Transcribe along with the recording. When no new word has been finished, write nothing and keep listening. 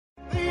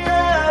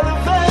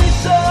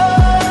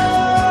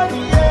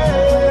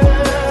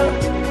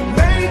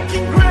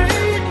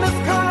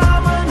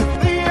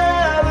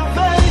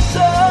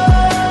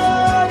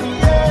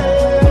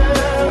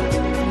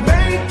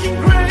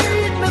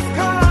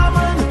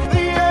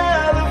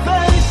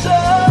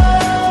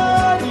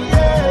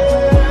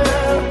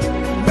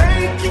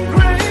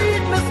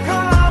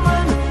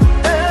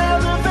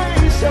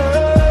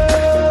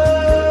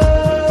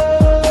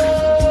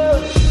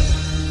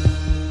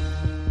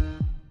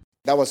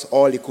was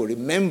all he could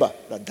remember.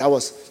 That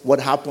was what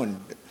happened.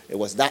 It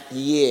was that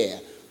year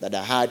that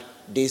I had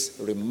this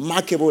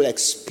remarkable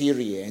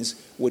experience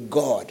with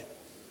God.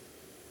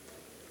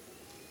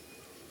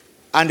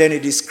 And then he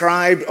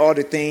described all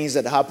the things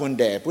that happened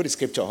there. Put the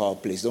scripture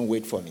up, please. Don't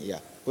wait for me. Yeah,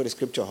 put the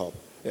scripture up.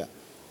 Yeah.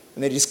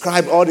 And they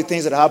described all the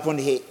things that happened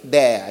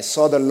there. I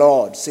saw the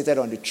Lord seated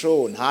on the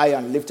throne, high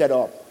and lifted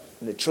up.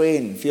 And the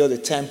train filled the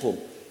temple.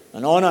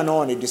 And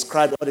on. He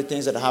described all the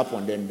things that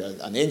happened. And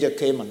an angel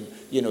came and,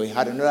 he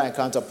had another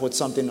encounter, put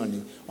something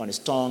on his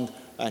tongue.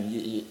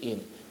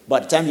 And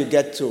by the time you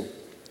get to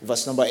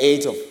verse number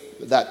 8 of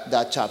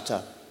that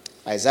chapter,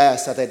 Isaiah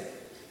started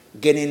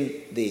getting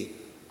the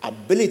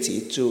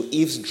ability to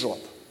eavesdrop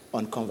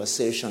on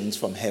conversations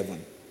from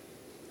heaven.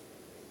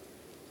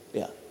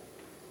 Yeah.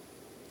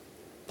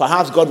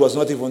 Perhaps God was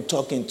not even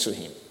talking to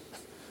him.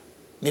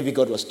 Maybe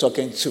God was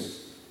talking to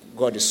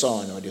God the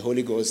Son or the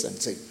Holy Ghost and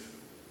saying,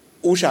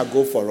 who shall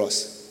go for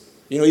us?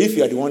 If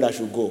you are the one that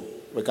should go,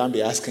 we can't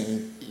be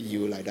asking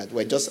you like that.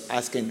 We're just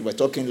asking, we're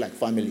talking like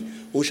family.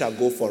 Who shall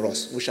go for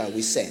us? Who shall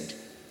we send?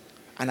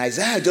 And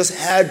Isaiah just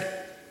heard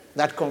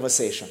that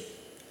conversation.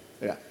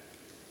 Yeah.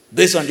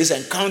 Based on these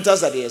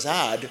encounters that he has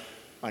had,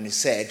 and he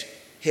said,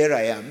 here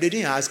I am. They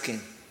didn't ask him,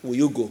 will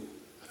you go?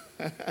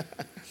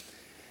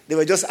 They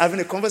were just having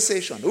a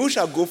conversation. Who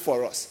shall go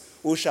for us?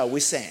 Who shall we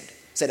send?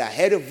 He said, I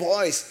heard a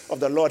voice of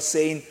the Lord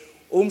saying,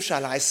 whom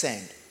shall I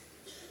send?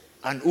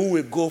 And who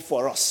will go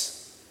for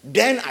us?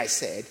 Then I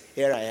said,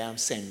 here I am,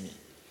 send me.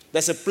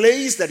 There's a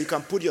place that you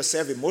can put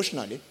yourself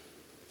emotionally,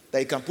 that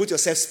you can put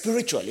yourself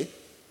spiritually,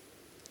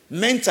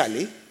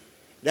 mentally,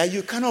 that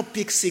you cannot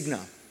pick signal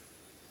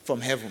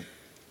from heaven.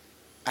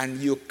 And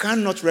you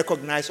cannot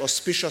recognize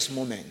auspicious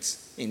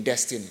moments in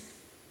destiny.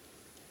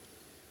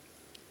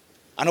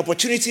 And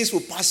opportunities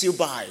will pass you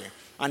by.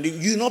 And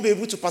you'll not be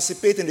able to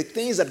participate in the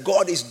things that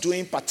God is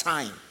doing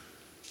part-time.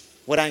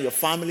 Whether in your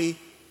family,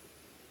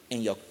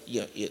 in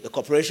the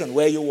corporation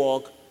where you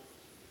work,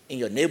 in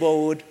your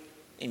neighborhood,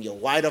 in your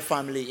wider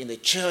family, in the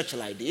church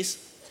like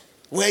this.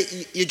 Where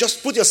you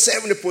just put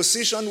yourself in a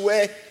position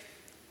where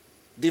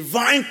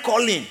divine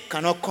calling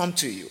cannot come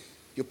to you.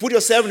 You put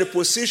yourself in a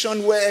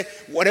position where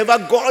whatever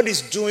God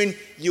is doing,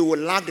 you will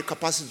lack the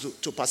capacity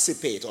to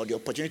participate or the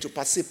opportunity to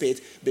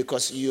participate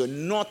because you're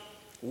not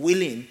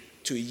willing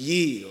to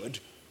yield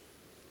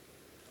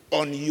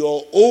on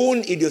your own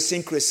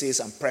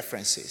idiosyncrasies and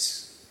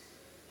preferences.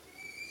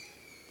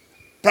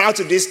 Prior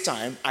to this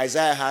time,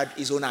 Isaiah had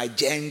his own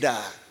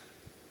agenda.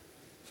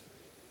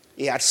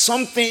 He had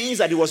some things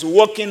that he was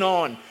working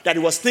on, that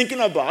he was thinking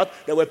about,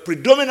 that were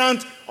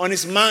predominant on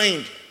his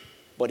mind.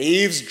 But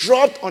he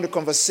eavesdropped on the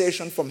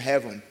conversation from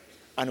heaven,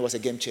 and it was a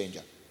game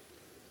changer.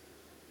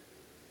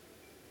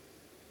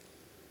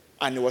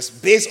 And it was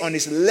based on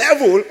his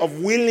level of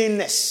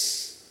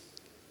willingness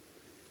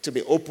to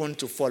be open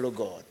to follow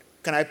God.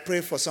 Can I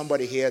pray for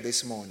somebody here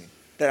this morning,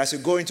 that as you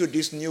go into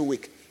this new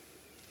week,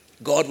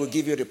 God will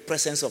give you the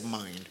presence of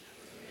mind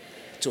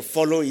to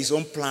follow his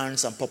own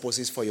plans and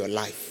purposes for your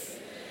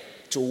life,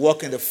 to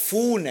walk in the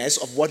fullness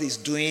of what he's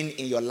doing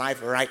in your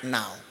life right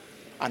now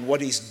and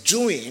what he's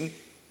doing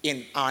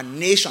in our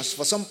nations.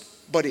 For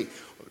somebody,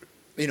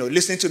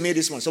 listening to me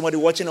this morning, somebody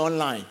watching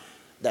online,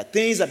 the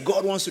things that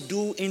God wants to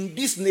do in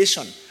this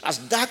nation, as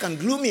dark and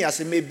gloomy as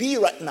it may be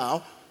right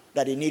now,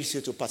 that he needs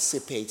you to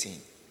participate in.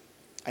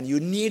 And you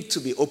need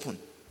to be open.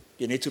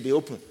 You need to be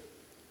open.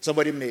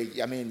 Somebody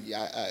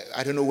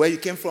I don't know where you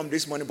came from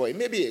this morning, but it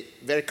may be a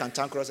very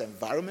cantankerous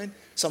environment,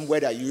 somewhere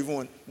that you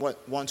even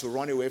want to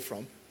run away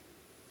from.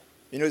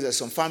 There's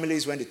some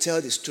families, when they tell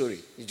the story,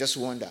 you just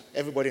wonder,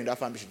 everybody in that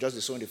family should just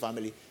disown the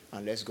family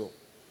and let's go.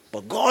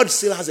 But God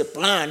still has a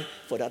plan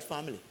for that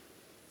family.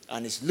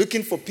 And he's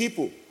looking for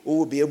people who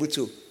will be able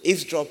to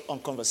eavesdrop on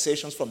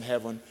conversations from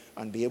heaven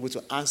and be able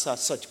to answer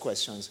such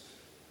questions.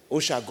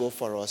 Who shall go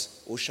for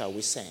us? Who shall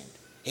we send?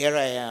 Here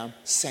I am,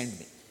 send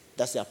me.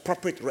 That's the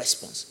appropriate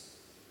response.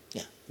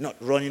 Yeah, not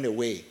running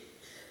away.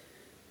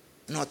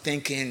 Not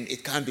thinking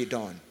it can't be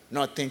done.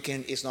 Not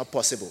thinking it's not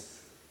possible.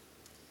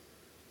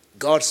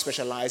 God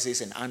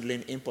specializes in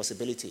handling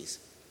impossibilities.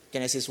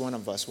 Genesis 1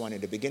 and verse 1,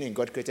 in the beginning,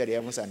 God created the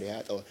heavens and the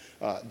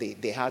earth.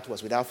 The earth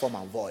was without form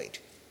and void.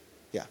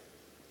 Yeah.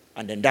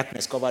 And then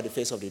darkness covered the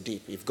face of the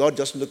deep. If God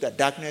just looked at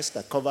darkness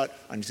that covered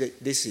and said,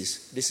 this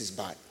is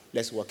bad,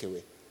 let's walk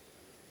away.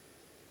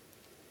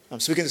 I'm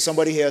speaking to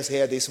somebody else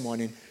here this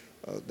morning.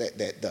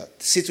 The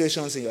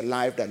situations in your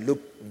life that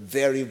look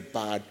very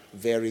bad,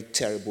 very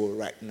terrible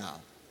right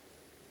now.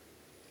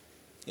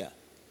 Yeah.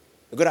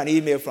 I got an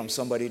email from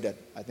somebody that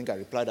I think I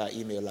replied to that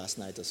email last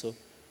night or so.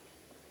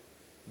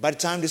 By the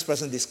time this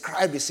person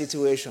described the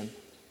situation,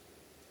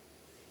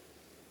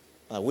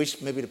 I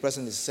wish maybe the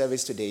person is in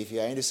service today. If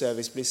you are in the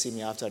service, please see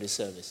me after the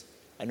service.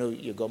 I know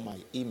you got my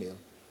email.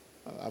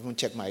 I haven't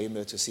checked my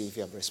email to see if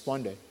you have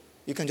responded.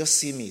 You can just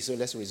see me, so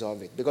let's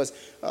resolve it. Because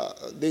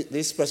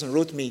this person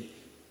wrote me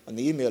an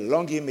email,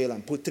 long email,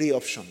 and put 3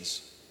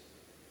 options.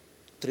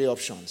 3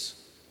 options.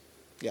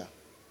 Yeah.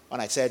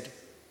 And I said,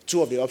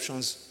 2 of the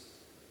options,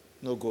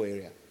 no-go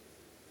area.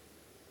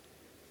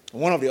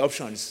 And one of the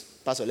options,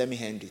 Pastor, let me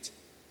end it.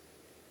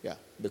 Yeah,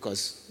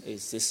 because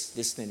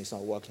this thing is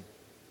not working.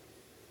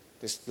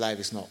 This life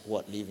is not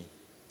worth living.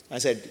 I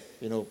said,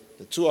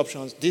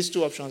 these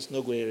two options,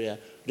 no gray area.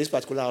 This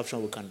particular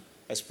option, we can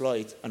explore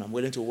it, and I'm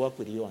willing to work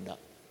with you on that.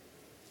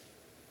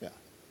 Yeah.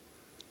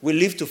 We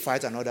live to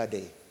fight another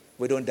day.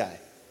 We don't die.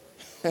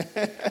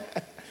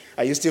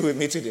 Are you still with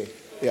me today?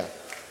 Yeah.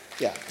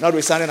 Yeah.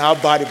 Notwithstanding how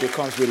bad it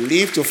becomes, we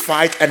live to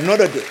fight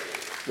another day.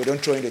 We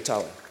don't throw in the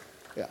towel.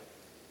 Yeah.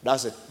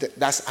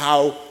 That's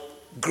how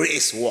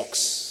grace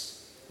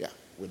works. Yeah.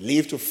 We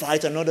live to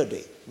fight another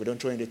day. We don't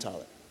throw in the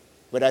towel.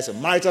 Whether it's a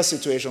marital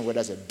situation, whether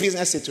it's a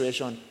business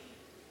situation.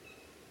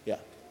 Yeah.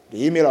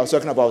 The email I was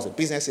talking about was a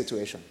business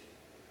situation.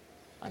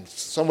 And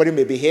somebody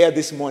may be here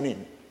this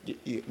morning.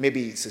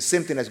 Maybe it's the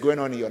same thing that's going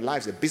on in your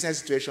life. The business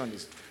situation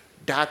is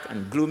dark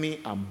and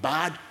gloomy and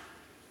bad.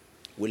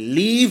 We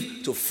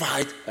live to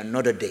fight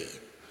another day.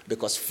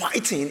 Because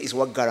fighting is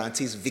what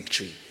guarantees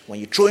victory. When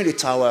you throw in the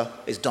towel,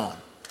 it's done.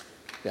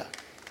 Yeah.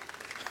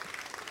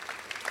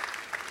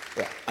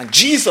 Yeah. And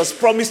Jesus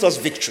promised us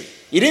victory.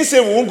 He didn't say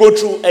we won't go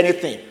through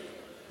anything.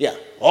 Yeah.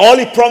 All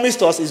he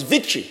promised us is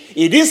victory.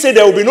 He didn't say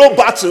there will be no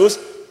battles,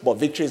 but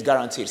victory is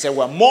guaranteed. He said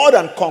we're more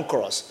than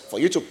conquerors. For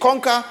you to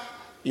conquer,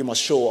 you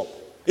must show up.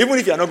 Even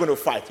if you're not going to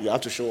fight, you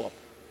have to show up.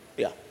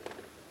 Yeah.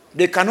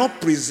 They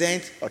cannot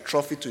present a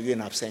trophy to you in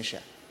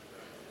absentia.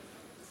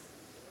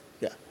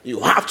 Yeah. You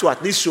have to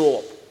at least show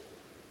up.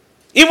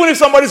 Even if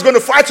somebody's going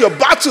to fight your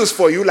battles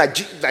for you,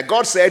 like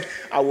God said,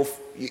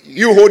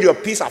 you hold your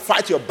peace, I'll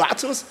fight your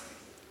battles.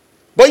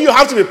 But you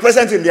have to be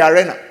present in the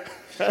arena.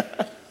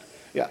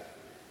 Yeah.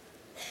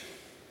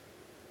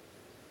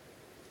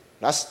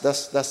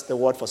 That's the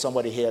word for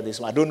somebody here this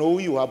morning. I don't know who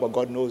you are, but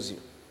God knows you.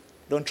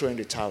 Don't throw in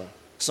the towel.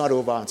 It's not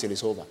over until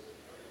it's over.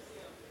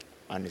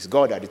 And it's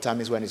God that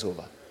determines when it's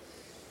over.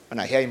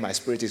 And I hear in my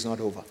spirit it's not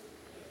over.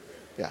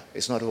 Yeah,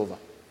 it's not over.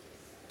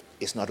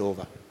 It's not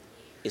over.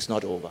 It's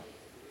not over.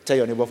 Tell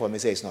your neighbor for me,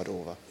 say it's not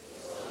over.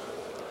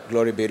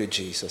 Glory be to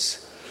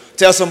Jesus.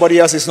 Tell somebody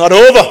else it's not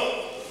over.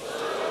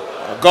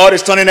 God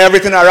is turning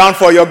everything around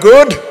for your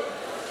good.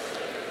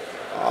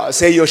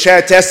 Say you'll share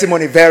a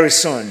testimony very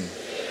soon.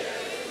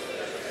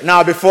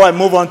 Now, before I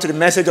move on to the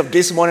message of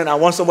this morning, I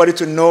want somebody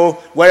to know,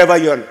 wherever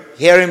you're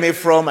hearing me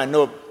from, I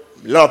know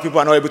a lot of people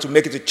are not able to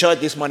make it to church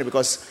this morning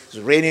because it's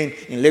raining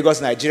in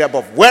Lagos, Nigeria,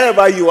 but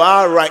wherever you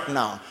are right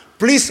now,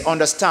 please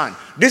understand,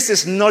 this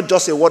is not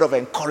just a word of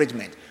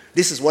encouragement.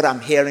 This is what I'm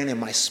hearing in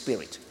my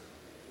spirit.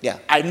 Yeah,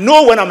 I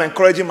know when I'm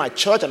encouraging my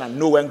church, and I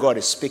know when God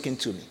is speaking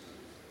to me.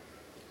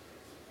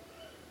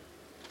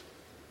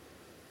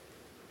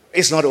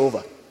 It's not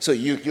over. So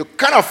you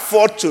can't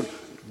afford to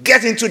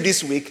get into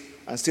this week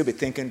and still be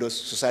thinking those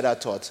suicidal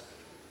thoughts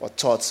or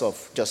thoughts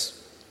of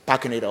just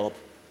packing it up.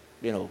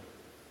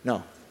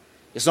 No.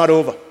 It's not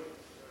over.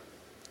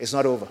 It's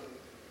not over.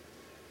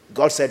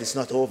 God said it's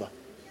not over.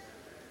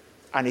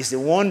 And it's the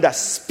one that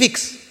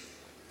speaks,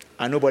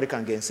 and nobody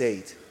can gainsay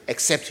it,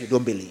 except you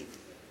don't believe.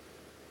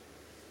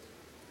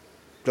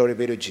 Glory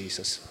be to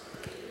Jesus.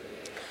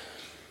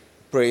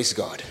 Praise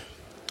God.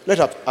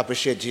 Let's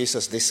appreciate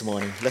Jesus this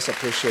morning. Let's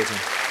appreciate him.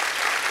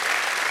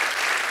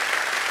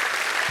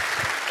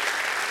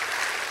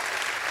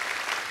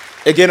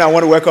 Again, I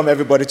want to welcome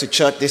everybody to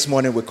church this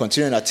morning. We're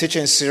continuing our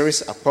teaching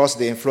series across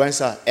the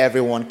influencer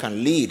Everyone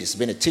Can Lead. It's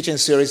been a teaching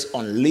series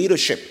on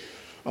leadership.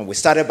 And we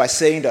started by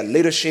saying that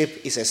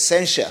leadership is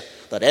essential,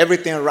 that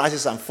everything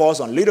rises and falls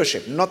on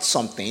leadership, not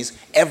some things,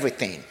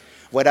 everything.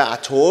 Whether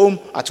at home,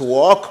 at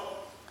work,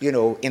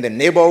 in the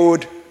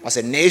neighborhood, as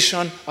a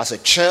nation, as a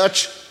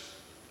church,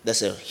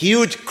 there's a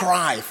huge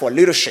cry for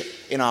leadership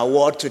in our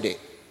world today.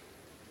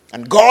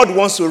 And God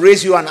wants to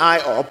raise you and I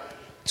up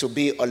to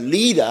be a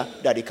leader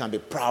that he can be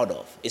proud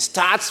of. It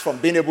starts from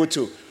being able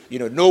to,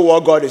 know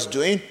what God is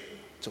doing,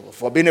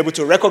 for being able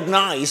to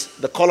recognize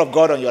the call of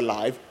God on your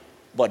life,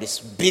 but it's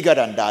bigger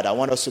than that. I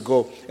want us to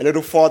go a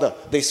little further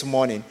this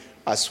morning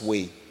as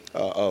we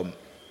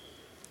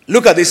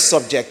look at this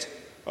subject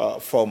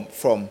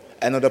from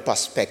another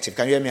perspective.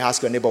 Can you hear me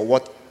ask your neighbor,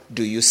 what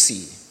do you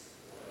see?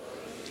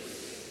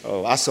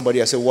 Ask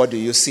somebody, I say, what do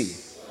you see?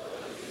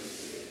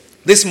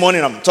 This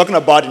morning I'm talking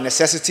about the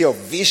necessity of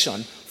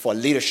vision for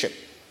leadership.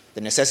 The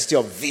necessity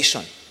of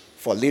vision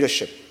for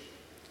leadership.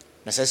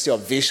 Necessity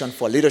of vision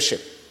for leadership.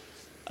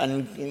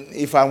 And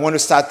if I want to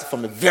start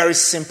from a very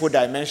simple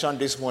dimension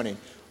this morning,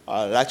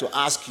 I'd like to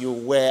ask you,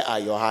 where are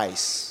your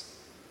eyes?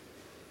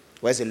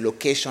 Where's the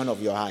location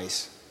of your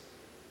eyes?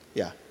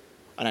 Yeah.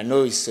 And I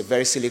know it's a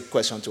very silly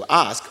question to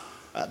ask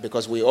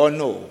because we all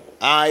know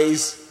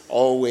eyes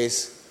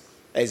always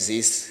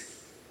exist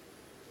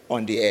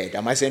on the earth.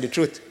 Am I saying the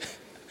truth?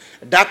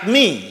 That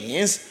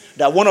means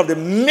that one of the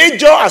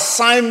major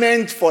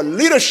assignments for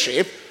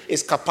leadership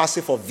is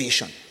capacity for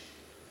vision.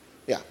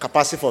 Yeah,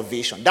 capacity for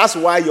vision. That's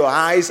why your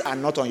eyes are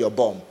not on your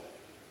bum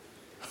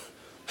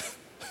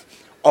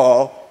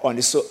or on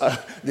the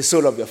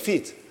sole of your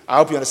feet. I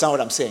hope you understand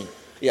what I'm saying.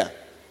 Yeah.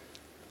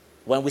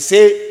 When we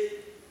say,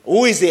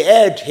 who is the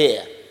head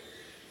here?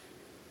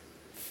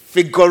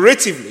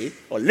 Figuratively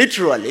or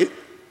literally,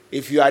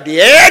 if you are the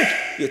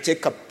head, you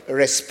take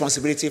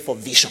responsibility for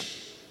vision.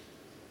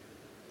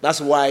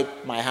 That's why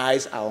my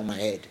eyes are on my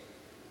head.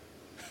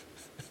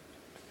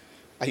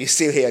 Are you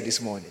still here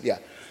this morning? Yeah.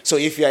 So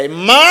if you're a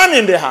man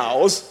in the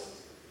house,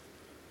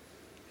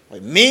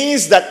 it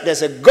means that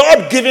there's a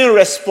God-given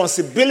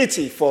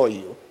responsibility for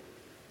you.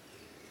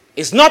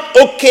 It's not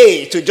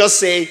okay to just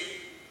say,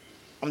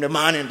 I'm the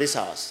man in this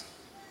house.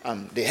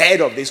 I'm the head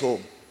of this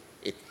home.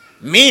 It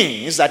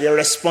means that a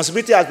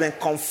responsibility has been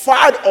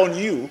conferred on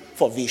you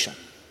for vision.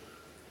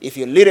 If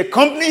you lead a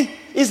company,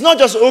 it's not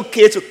just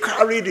okay to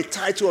carry the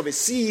title of a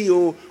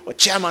CEO or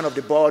chairman of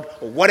the board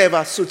or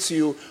whatever suits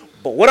you.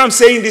 But what I'm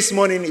saying this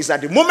morning is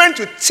that the moment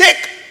you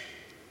take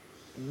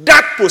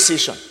that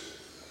position,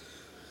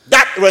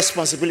 that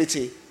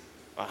responsibility,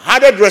 a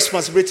added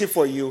responsibility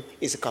for you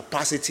is a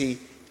capacity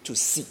to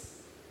see,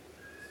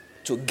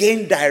 to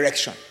gain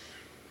direction.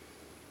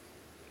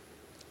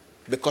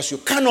 Because you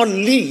cannot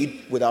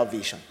lead without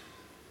vision.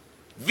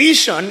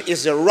 Vision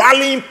is a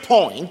rallying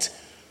point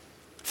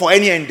for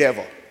any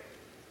endeavor,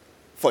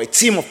 for a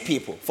team of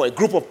people, for a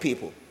group of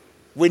people.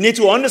 We need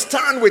to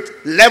understand with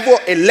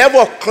a level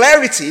of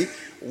clarity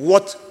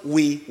what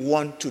we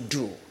want to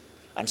do.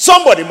 And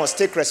somebody must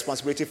take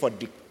responsibility for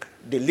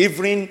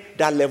delivering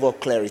that level of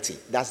clarity.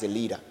 That's the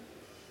leader.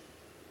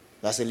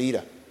 That's the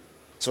leader.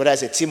 So whether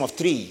it's a team of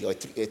 3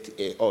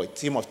 or a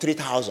team of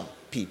 3,000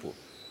 people,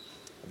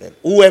 then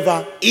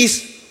whoever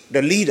is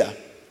the leader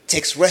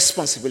takes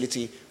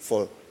responsibility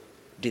for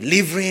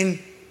delivering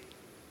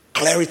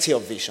clarity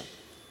of vision.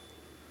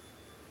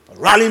 A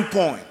rallying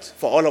point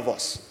for all of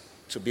us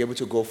to be able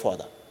to go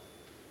further.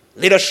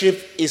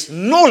 Leadership is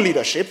no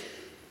leadership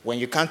when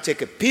you can't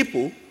take a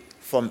people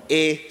from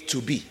A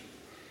to B.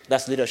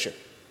 That's leadership.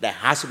 There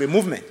has to be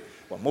movement.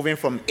 We're moving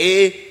from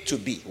A to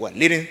B. We're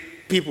leading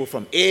people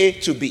from A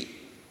to B.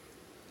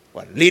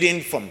 We're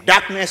leading from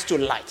darkness to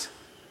light.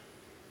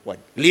 We're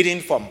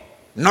leading from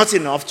not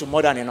enough to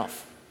more than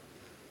enough.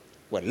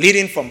 We're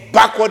leading from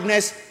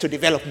backwardness to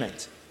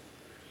development.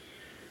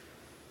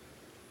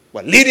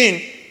 We're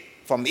leading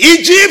from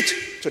Egypt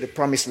to the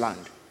promised land.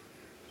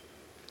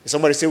 Is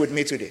somebody still with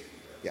me today?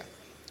 Yeah.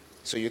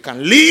 So you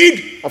can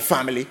lead a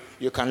family,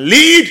 you can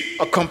lead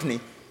a company,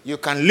 you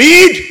can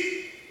lead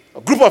a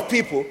group of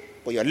people,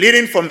 but you're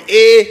leading from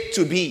A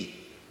to B.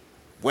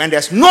 When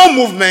there's no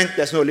movement,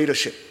 there's no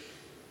leadership.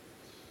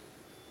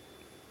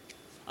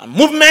 And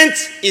movement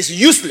is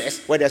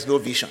useless where there's no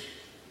vision.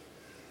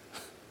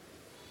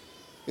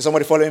 Is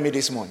somebody following me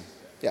this morning?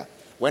 Yeah.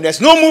 When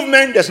there's no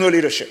movement, there's no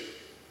leadership.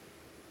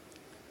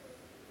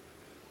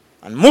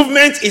 And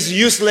movement is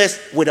useless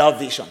without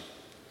vision.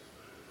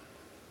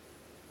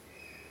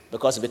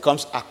 Because it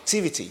becomes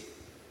activity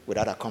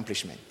without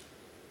accomplishment.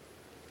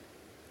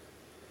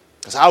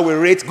 Because how we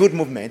rate good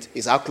movement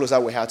is how closer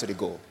we are to the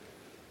goal.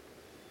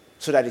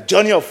 So that the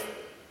journey of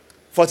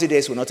 40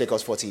 days will not take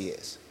us 40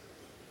 years.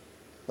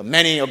 But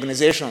many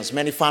organizations,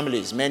 many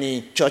families,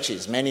 many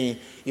churches, many,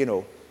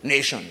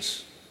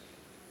 nations,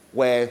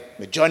 where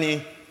the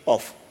journey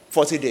of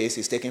 40 days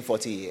is taking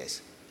 40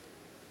 years.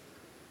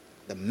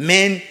 The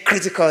main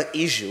critical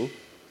issue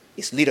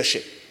is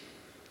leadership.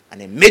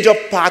 And a major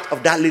part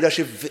of that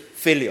leadership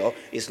failure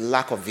is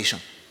lack of vision.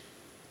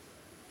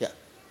 Yeah.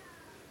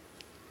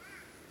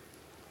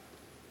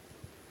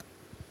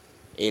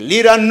 A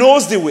leader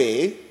knows the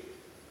way,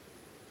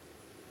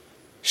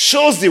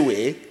 shows the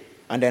way,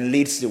 and then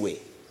leads the way.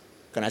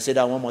 Can I say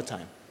that one more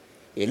time?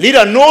 A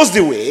leader knows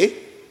the way,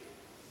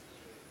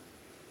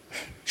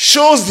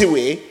 shows the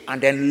way,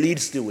 and then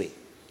leads the way.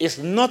 It's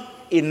not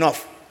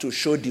enough to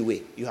show the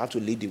way. You have to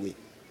lead the way.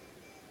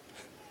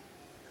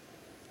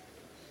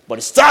 But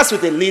it starts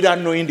with a leader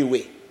knowing the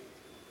way.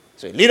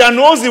 So a leader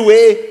knows the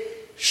way,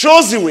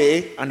 shows the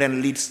way, and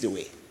then leads the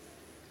way.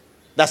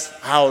 That's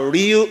how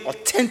real,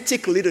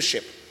 authentic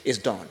leadership is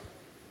done.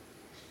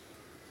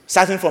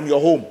 Starting from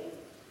your home.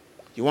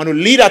 You want to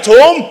lead at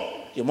home?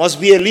 You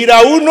must be a leader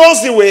who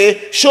knows the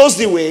way, shows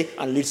the way,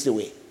 and leads the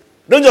way.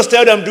 Don't just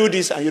tell them do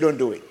this and you don't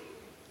do it.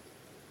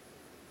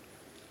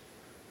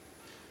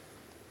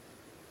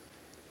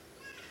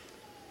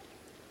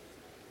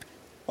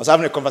 I was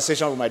having a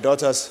conversation with my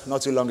daughters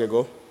not too long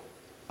ago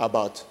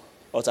about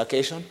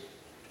altercation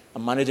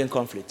and managing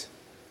conflict.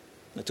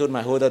 I told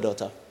my older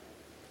daughter,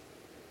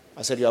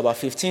 I said, you're about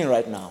 15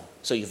 right now,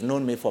 so you've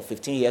known me for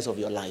 15 years of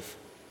your life.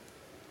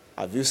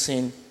 Have you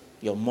seen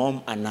your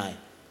mom and I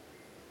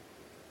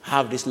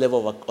have this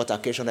level of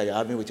altercation that you're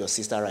having with your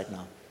sister right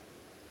now?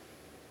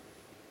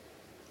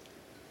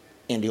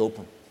 In the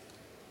open.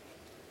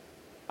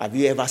 Have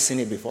you ever seen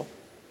it before?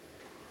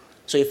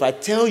 So if I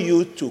tell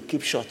you to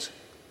keep short,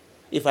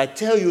 if I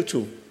tell you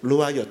to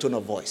lower your tone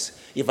of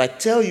voice, if I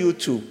tell you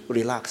to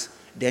relax,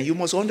 then you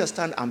must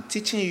understand I'm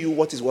teaching you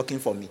what is working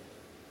for me.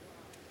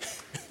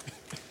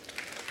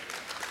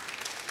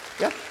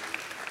 Yeah.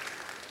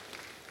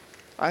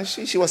 And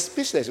she was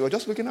speechless. She was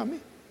just looking at me.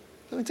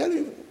 Let me tell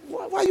you,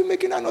 why are you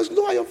making that noise?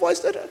 Lower your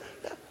voice.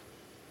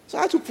 So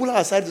I had to pull her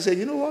aside to say,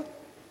 you know what?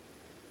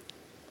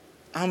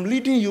 I'm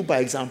leading you by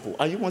example,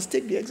 and you must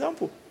take the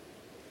example.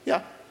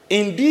 Yeah.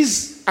 In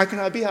this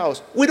Akinabi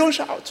house, we don't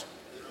shout.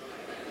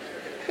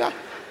 Yeah.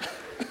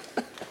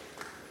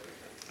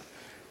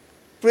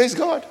 Praise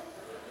God.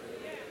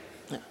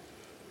 Yeah.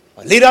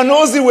 A leader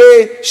knows the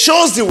way,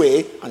 shows the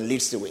way, and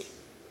leads the way.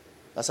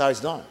 That's how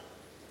it's done.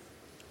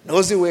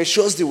 Knows the way,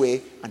 shows the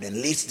way, and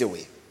then leads the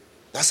way.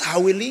 That's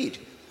how we lead.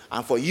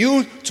 And for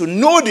you to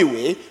know the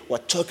way, we're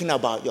talking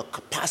about your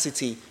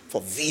capacity for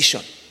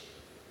vision.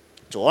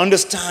 To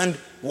understand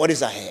what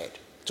is ahead.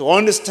 To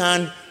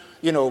understand,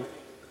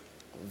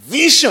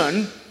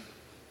 vision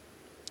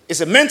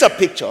is a mental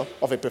picture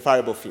of a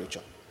preferable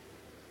future.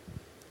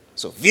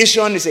 So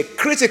vision is a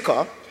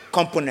critical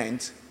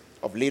component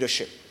of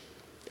leadership.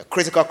 A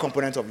critical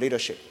component of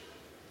leadership.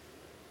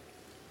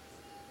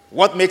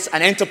 What makes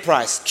an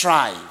enterprise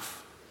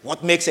thrive?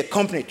 What makes a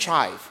company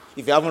thrive?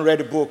 If you haven't read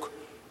the book,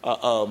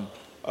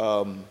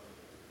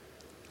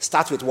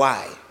 Start With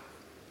Why.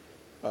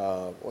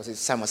 Was it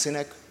Simon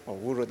Sinek? Or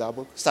who wrote that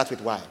book? Start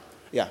With Why.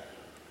 Yeah.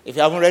 If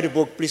you haven't read the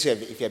book, please,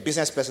 if you're a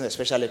business person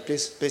especially,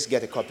 please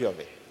get a copy of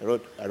it.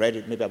 I read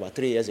it maybe about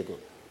 3 years ago.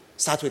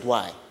 Start with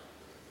why.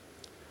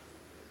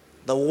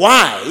 The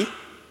why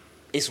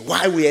is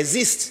why we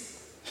exist.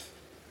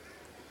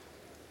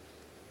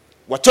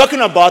 We're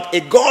talking about a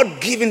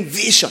God-given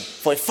vision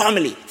for a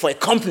family, for a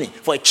company,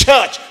 for a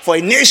church, for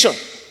a nation,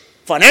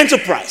 for an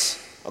enterprise.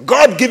 A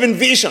God-given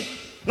vision,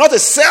 not a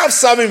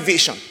self-serving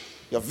vision.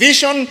 Your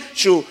vision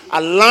should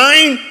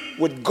align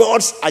with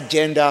God's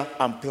agenda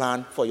and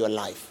plan for your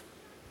life.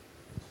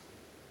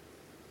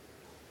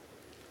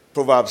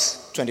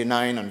 Proverbs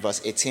 29 and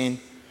verse 18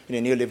 in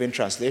the New Living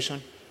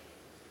Translation.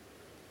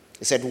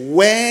 It said,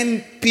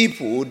 when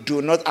people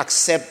do not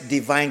accept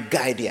divine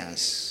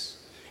guidance,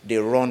 they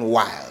run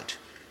wild.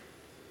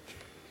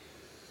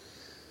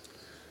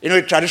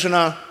 The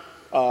traditional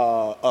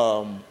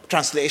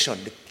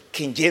translation, the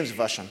King James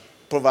Version,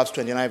 Proverbs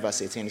 29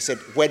 verse 18, it said,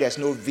 where there's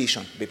no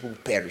vision, people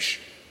perish.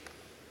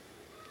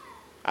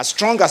 As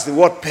strong as the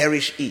word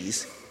perish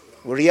is,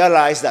 we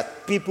realize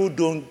that people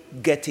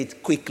don't get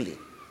it quickly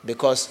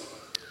because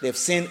they've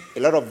seen a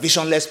lot of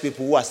visionless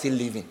people who are still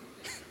living.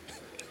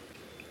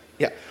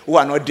 Yeah, who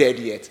are not dead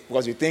yet.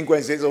 Because you think when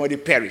you say somebody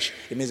perish,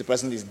 it means the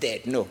person is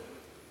dead. No.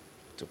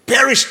 To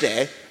perish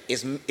there,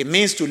 it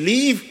means to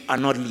live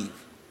and not live.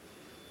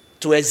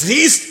 To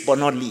exist but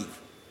not live.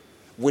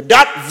 With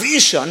that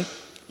vision,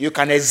 you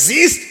can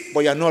exist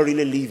but you're not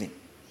really living.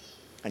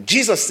 And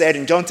Jesus said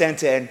in John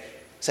 10:10,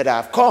 said, I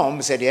have come,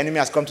 he said, the enemy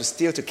has come to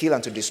steal, to kill,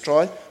 and to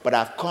destroy, but I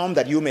have come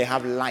that you may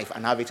have life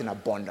and have it in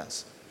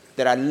abundance.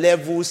 There are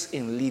levels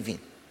in living.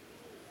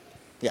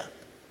 Yeah.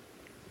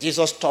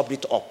 Jesus topped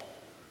it up.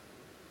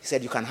 He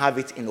said you can have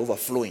it in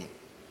overflowing.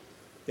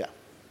 Yeah.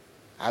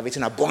 Have it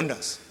in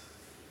abundance.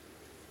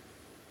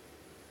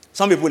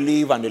 Some people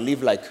live and they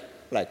live like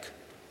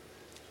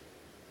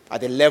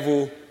at the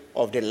level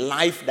of the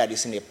life that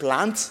is in a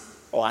plant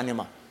or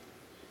animal.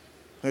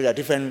 There are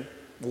different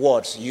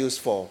words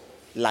used for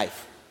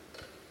life.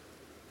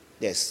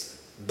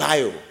 There's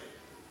bio,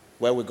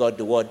 where we got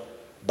the word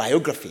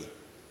biography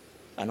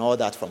and all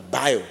that from.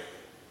 Bio,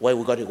 where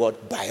we got the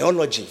word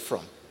biology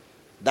from.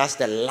 That's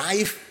the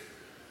life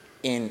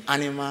in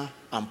animal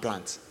and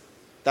plant.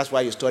 That's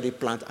why you study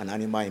plant and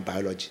animal in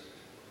biology.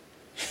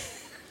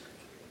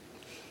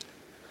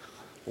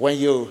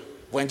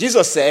 When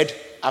Jesus said,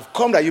 I've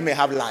come that you may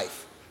have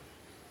life.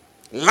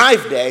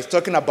 Life there is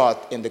talking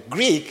about, in the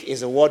Greek,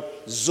 is the word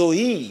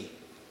zoe,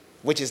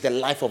 which is the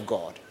life of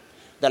God.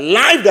 The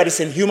life that is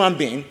in human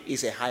being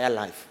is a higher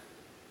life.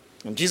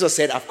 And Jesus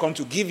said, I've come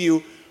to give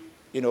you,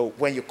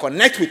 when you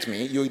connect with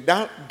me, you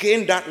now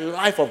gain that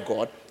life of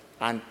God,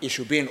 and it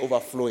should be in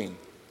overflowing.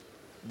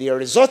 The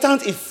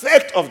resultant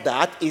effect of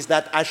that is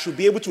that I should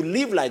be able to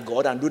live like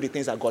God and do the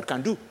things that God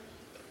can do.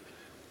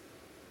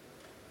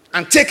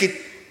 And take it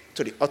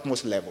to the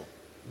utmost level.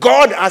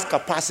 God has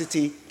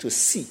capacity to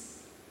see,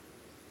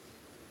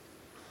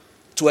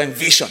 to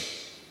envision.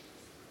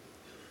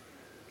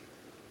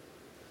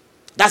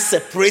 That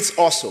separates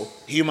also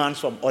humans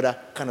from other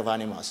kind of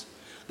animals.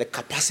 The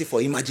capacity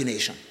for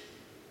imagination.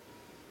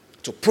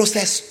 To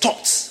process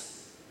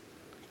thoughts.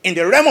 In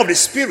the realm of the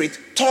spirit,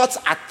 thoughts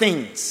are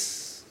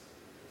things.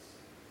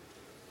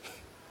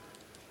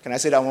 Can I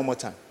say that one more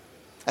time?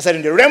 I said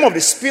in the realm of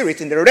the spirit,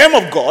 in the realm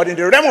of God, in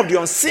the realm of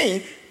the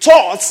unseen,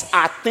 thoughts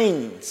are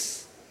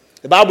things.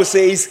 The Bible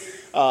says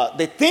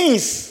the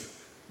things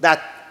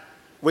that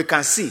we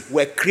can see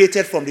were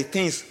created from the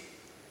things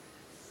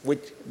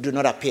which do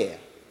not appear.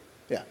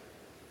 Yeah.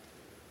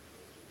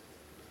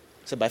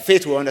 So by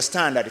faith we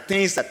understand that the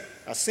things that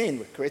are seen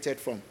were created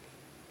from.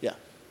 Yeah.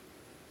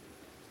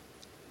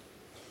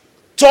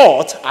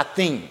 Thoughts are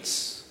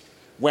things.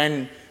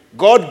 When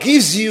God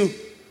gives you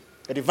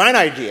a divine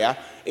idea,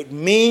 it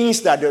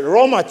means that the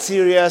raw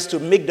materials to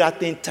make that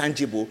thing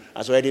tangible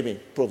has already been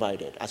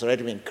provided, has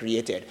already been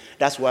created.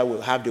 That's why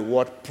we have the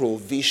word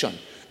provision,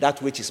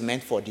 that which is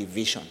meant for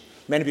division.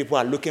 Many people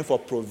are looking for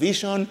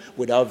provision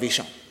without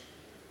vision.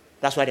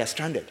 That's why they're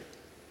stranded.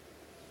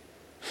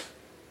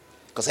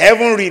 Because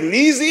heaven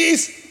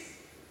releases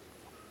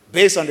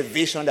based on the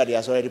vision that he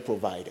has already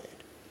provided.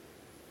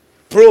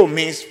 Pro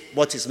means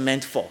what is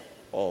meant for.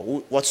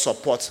 or what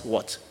supports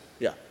what.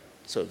 Yeah.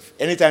 So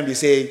anytime you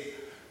say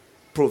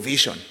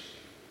provision,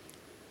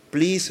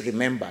 please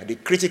remember the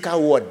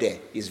critical word there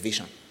is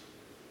vision.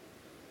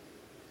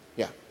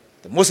 Yeah.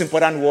 The most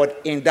important word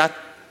in that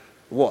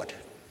word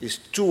is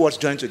two words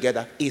joined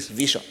together is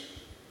vision.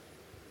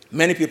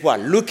 Many people are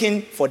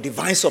looking for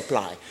divine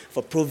supply,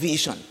 for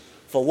provision,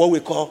 for what we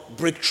call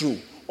breakthrough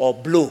or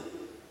blow.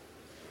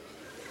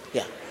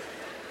 Yeah.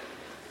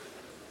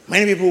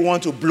 Many people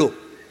want to blow.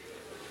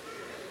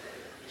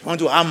 Want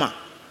to hammer,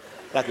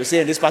 like we say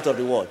in this part of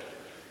the world.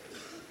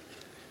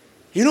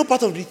 You know,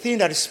 part of the thing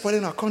that is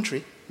spoiling our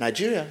country,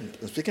 Nigeria,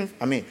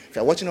 if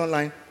you're watching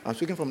online, I'm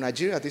speaking from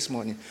Nigeria this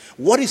morning.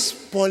 What is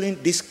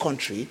spoiling this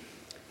country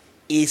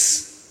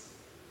is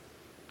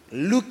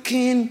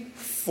looking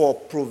for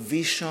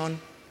provision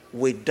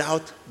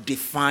without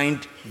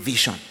defined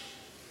vision.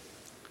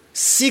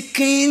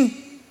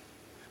 Seeking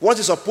what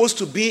is supposed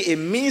to be a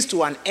means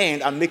to an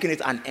end and making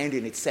it an end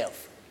in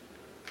itself.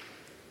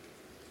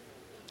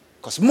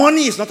 Because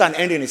money is not an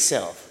end in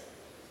itself.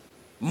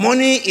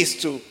 Money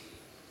is to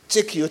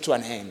take you to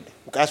an end.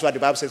 That's why the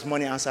Bible says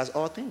money answers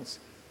all things.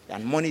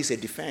 And money is a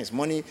defense.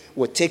 Money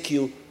will take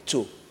you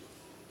to,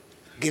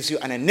 gives you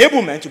an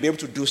enablement to be able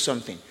to do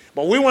something.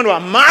 But we want to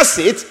amass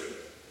it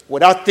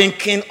without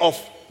thinking of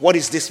what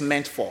is this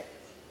meant for.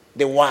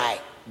 The why.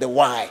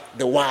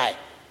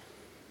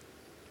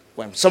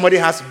 When somebody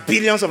has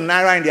billions of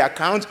naira in their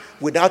account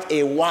without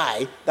a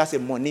why, that's a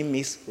money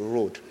miss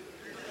road.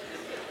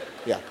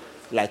 Yeah.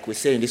 Like we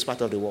say in this part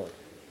of the world.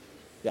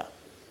 Yeah.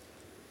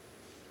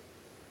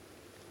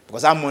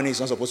 Because that money is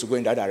not supposed to go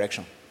in that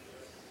direction.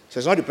 So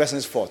it's not the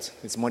person's fault.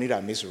 It's money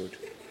that misroad.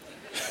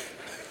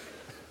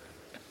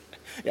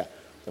 Yeah.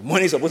 The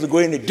money is supposed to go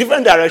in a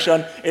different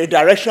direction, a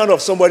direction of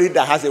somebody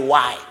that has a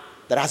why,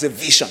 that has a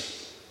vision.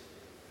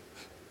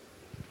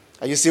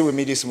 Are you still with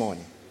me this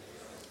morning?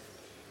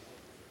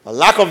 A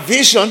lack of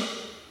vision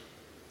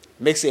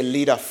makes a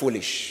leader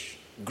foolish,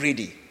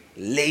 greedy,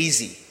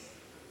 lazy,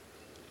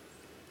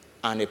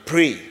 and a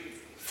prey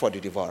for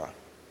the devourer.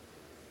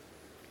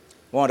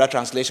 One other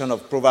translation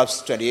of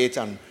Proverbs 28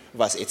 and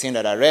verse 18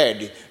 that I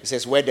read, it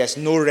says, where there's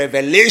no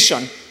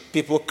revelation,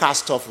 people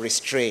cast off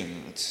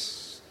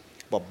restraint.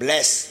 But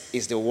blessed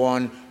is the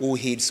one who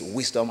heeds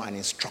wisdom and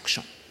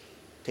instruction.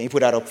 Can you put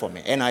that up for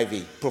me?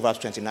 NIV, Proverbs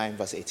 29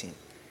 verse 18.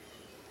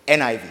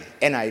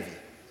 NIV.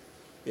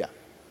 Yeah.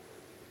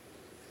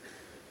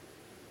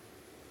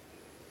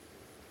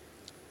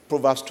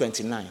 Proverbs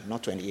 29,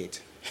 not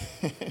 28.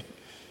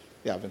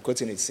 Yeah, I've been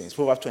quoting it since.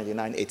 Proverbs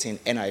 29, 18,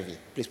 NIV.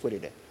 Please put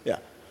it there. Yeah.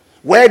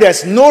 Where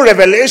there's no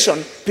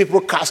revelation,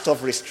 people cast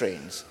off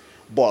restraints.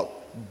 But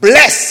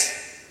blessed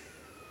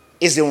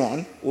is the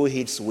one who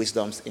heeds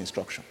wisdom's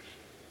instruction.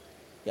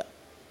 Yeah.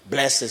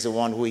 Blessed is the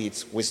one who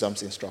heeds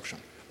wisdom's instruction.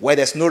 Where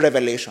there's no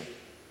revelation.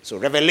 So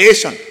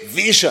revelation,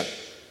 vision,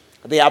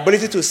 the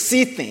ability to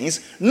see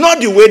things, not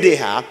the way they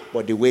are,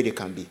 but the way they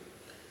can be.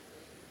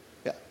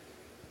 Yeah.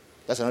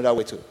 That's another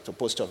way to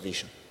posture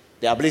vision.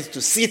 The ability to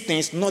see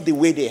things not the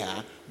way they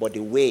are, but the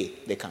way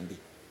they can be.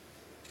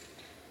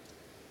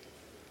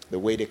 The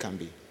way they can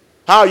be.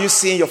 How are you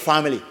seeing your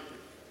family?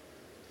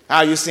 How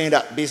are you seeing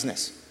that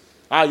business?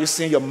 How are you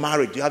seeing your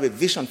marriage? Do you have a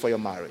vision for your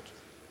marriage?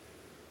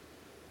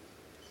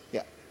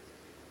 Yeah.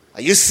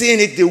 Are you seeing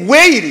it the way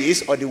it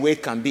is or the way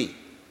it can be? Do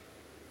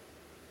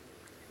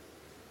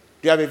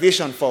you have a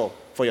vision for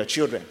your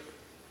children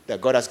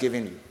that God has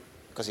given you?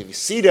 Because if you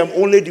see them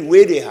only the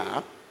way they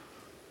are,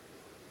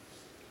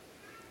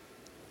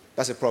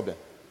 that's a problem.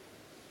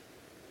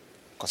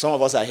 Because some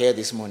of us are here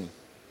this morning.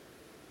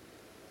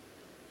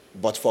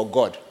 But for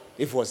God,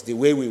 if it was the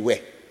way we were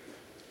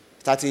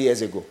 30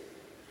 years ago,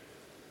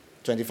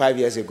 25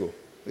 years ago,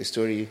 the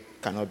story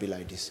cannot be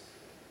like this.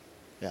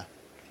 Yeah.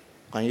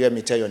 Can you hear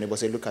me tell your neighbor,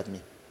 say, look at me.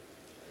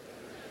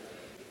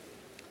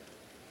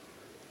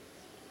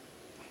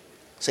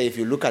 Say, if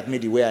you look at me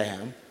the way I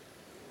am,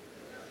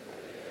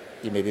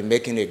 you may be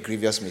making a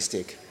grievous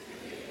mistake.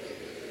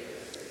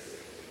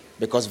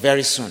 Because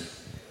very soon,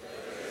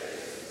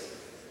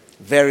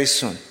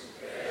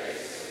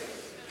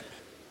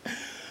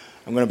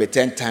 I'm going to be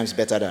 10 times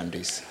better than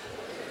this.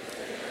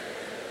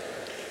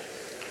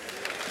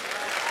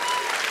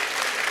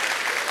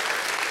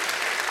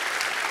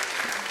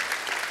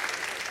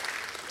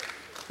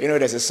 You know,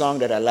 there's a song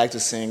that I like to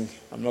sing.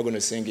 I'm not going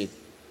to sing it,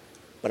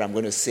 but I'm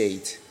going to say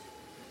it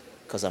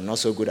because I'm not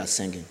so good at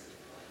singing.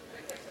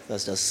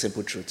 That's just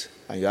simple truth.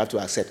 And you have to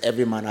accept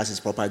every man has his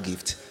proper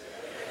gift.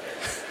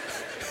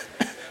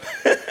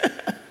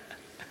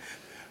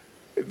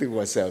 I think it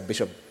was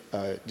Bishop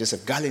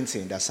Joseph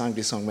Garlington that sang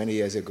this song many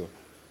years ago.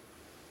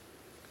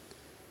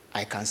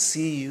 I can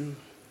see you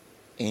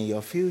in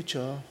your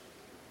future,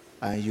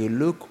 and you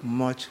look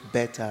much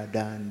better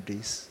than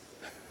this.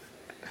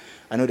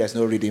 I know there's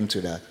no rhythm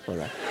to that. All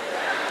right.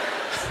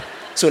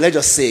 So let's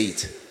just say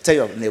it. Tell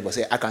your neighbor,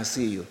 say, I can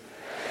see you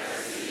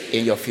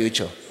in your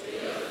future.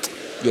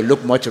 You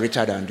look much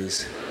richer than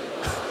this.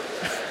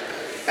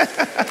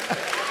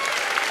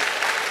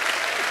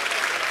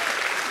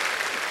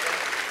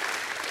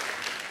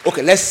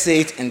 Okay, let's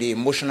say it in the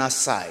emotional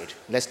side.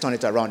 Let's turn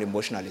it around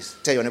emotionally.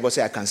 Tell your neighbor,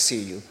 say, I can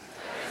see you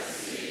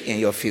in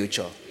your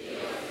future.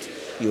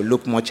 You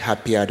look much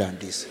happier than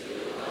this.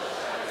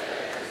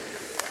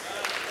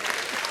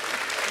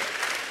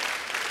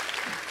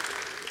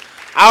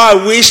 How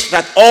I wish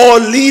that all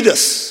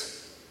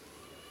leaders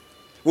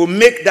will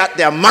make that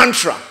their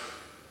mantra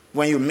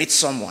when you meet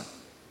someone,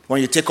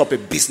 when you take up a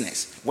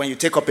business, when you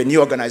take up a new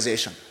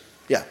organization.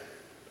 Yeah.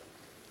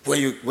 When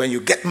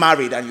you get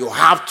married and you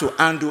have to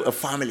handle a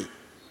family.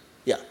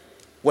 Yeah.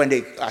 When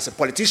they, as a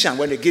politician,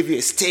 when they give you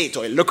a state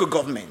or a local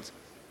government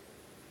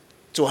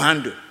to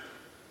handle,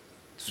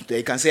 so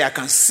they can say, I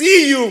can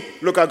see you,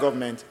 local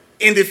government,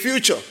 in the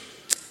future.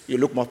 You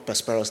look more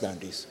prosperous than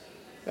this.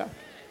 Yeah.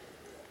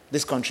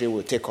 This country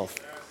will take off.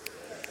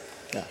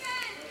 Yeah.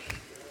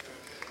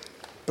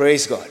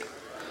 Praise God.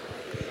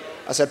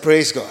 I said,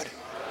 praise God.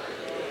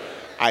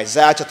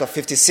 Isaiah chapter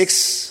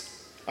 56.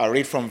 I'll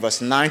read from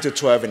verse 9 to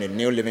 12 in the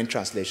New Living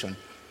Translation.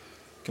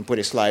 You can put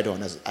a slide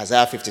on.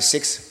 Isaiah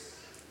 56.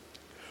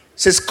 It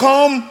says,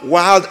 come,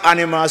 wild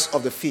animals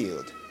of the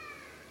field.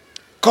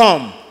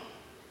 Come,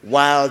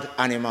 wild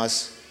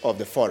animals of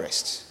the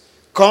forest.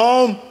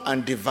 Come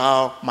and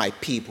devour my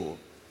people.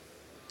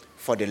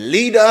 For the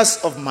leaders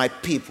of my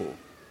people,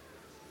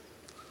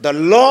 the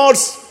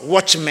Lord's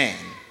watchmen,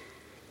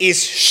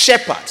 his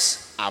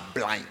shepherds are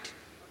blind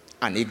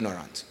and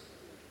ignorant.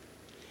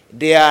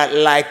 They are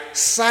like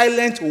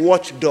silent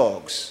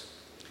watchdogs.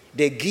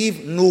 They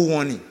give no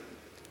warning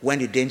when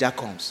the danger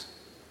comes.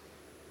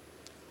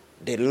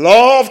 They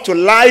love to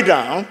lie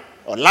down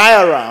or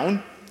lie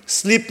around,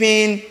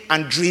 sleeping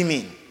and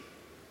dreaming.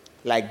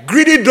 Like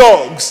greedy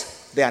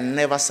dogs, they are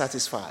never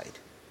satisfied.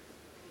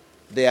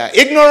 They are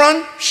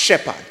ignorant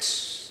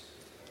shepherds,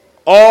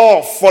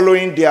 all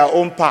following their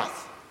own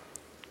path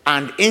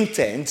and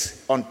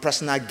intent on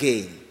personal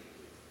gain.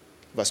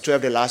 Verse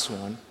 12, the last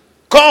one.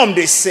 Come,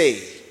 they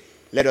say,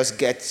 let us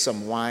get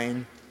some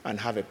wine and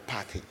have a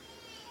party.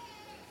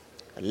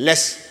 Let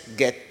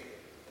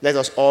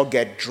us all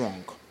get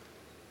drunk.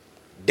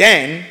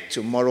 Then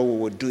tomorrow we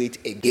will do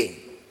it again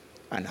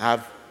and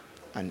have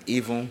an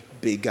even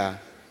bigger.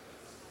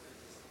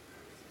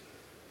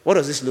 What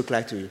does this look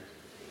like to you?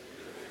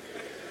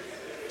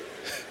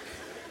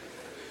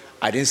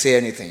 I didn't say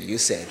anything. You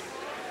said.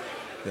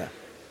 Yeah.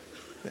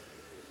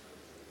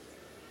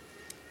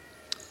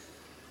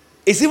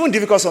 It's even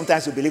difficult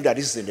sometimes to believe that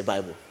this is in the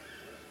Bible.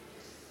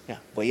 Yeah,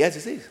 but yes,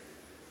 it is.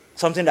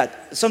 Something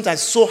that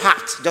sometimes so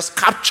hard just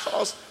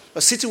captures a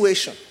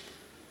situation.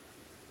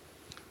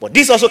 But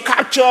this also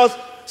captures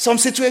some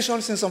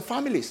situations in some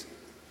families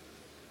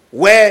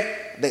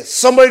where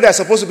somebody that's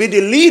supposed to be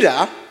the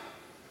leader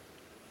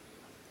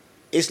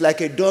is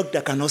like a dog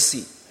that cannot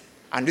see.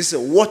 And this is a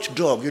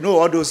watchdog. You know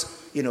all those,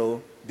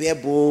 bear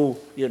bull,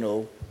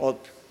 or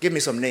give me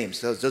some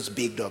names. Those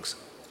big dogs.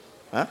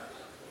 Huh?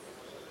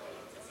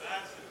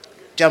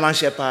 German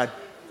Shepherd.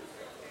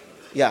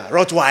 Yeah,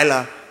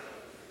 Rottweiler,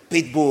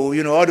 Pit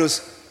Bull, all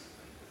those.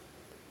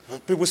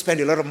 People spend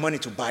a lot of money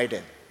to buy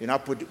them. You now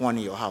put one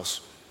in your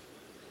house.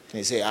 And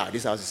you say,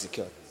 this house is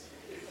secure.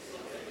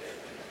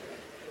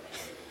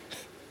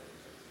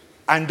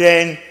 And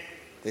then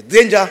the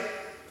danger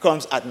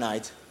comes at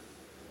night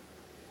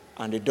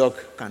and the dog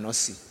cannot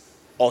see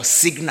or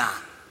signal.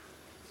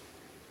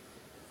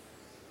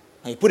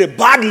 And you put a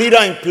bad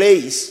leader in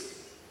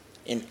place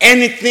in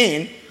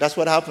anything, that's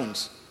what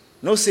happens.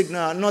 No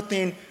signal,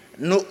 nothing,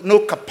 no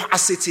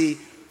capacity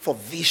for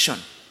vision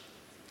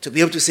to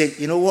be able to say,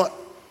 you know what?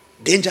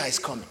 Danger is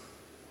coming.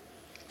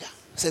 Yeah.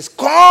 It says,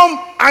 come,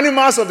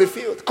 animals of the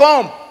field.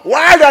 Come,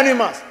 wild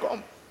animals.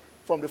 Come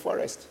from the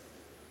forest.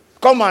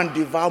 Come and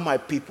devour my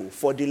people.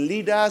 For the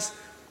leaders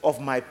of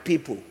my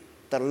people,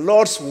 the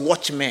Lord's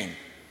watchmen.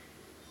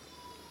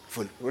 If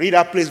you read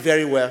that place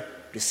very well,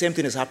 the same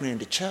thing is happening in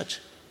the church.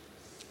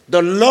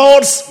 The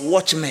Lord's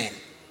watchmen.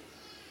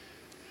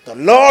 The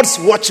Lord's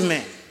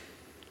watchmen.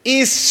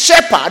 His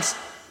shepherds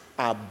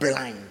are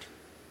blind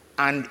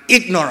and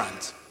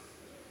ignorant.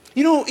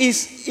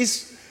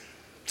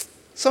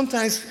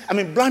 Sometimes,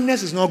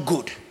 blindness is not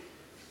good.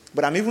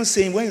 But I'm even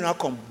saying when you now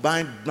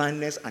combine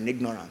blindness and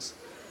ignorance,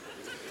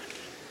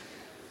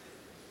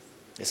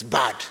 it's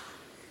bad.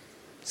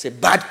 It's a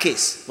bad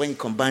case when you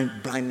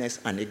combine blindness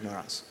and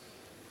ignorance.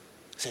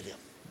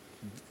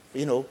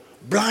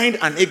 Blind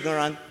and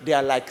ignorant, they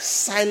are like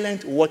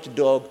silent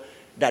watchdog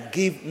that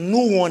give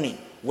no warning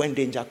when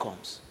danger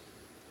comes.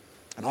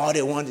 And all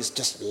they want is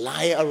just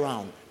lie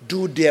around,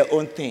 do their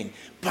own thing,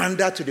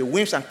 pander to the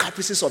whims and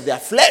caprices of their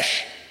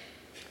flesh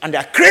and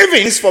their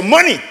cravings for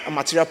money and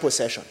material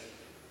possession.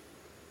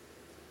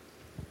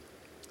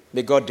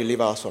 May God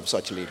deliver us from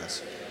such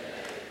leaders.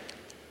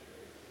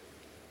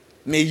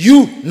 May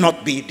you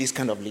not be this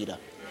kind of leader.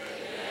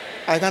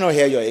 I cannot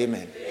hear your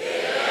amen.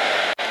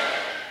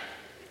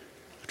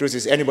 The truth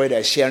is, anybody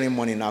that is sharing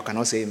money now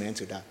cannot say amen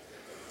to that.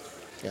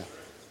 Yeah.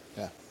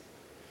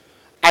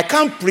 I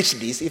can't preach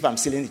this if I'm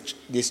stealing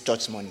this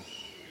church money.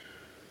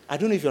 I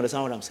don't know if you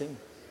understand what I'm saying.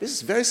 This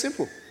is very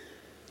simple.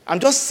 I'm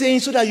just saying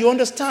so that you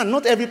understand.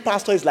 Not every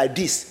pastor is like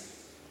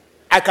this.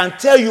 I can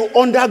tell you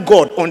under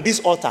God on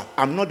this altar,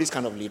 I'm not this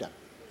kind of leader.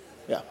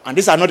 Yeah. And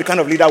these are not the kind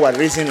of leader we're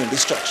raising in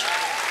this church.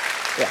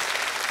 Yeah.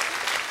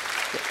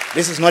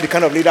 This is not the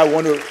kind of leader we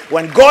want to.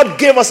 When God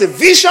gave us a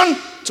vision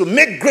to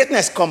make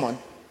greatness common,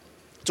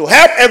 to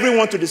help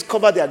everyone to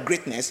discover their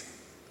greatness,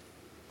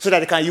 so that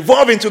they can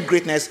evolve into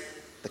greatness,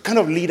 the kind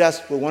of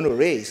leaders we want to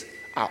raise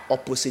are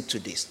opposite to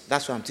this.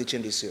 That's why I'm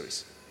teaching this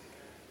series.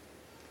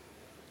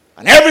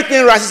 And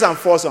everything rises and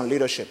falls on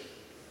leadership.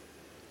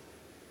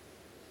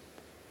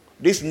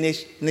 This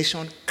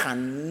nation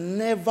can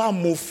never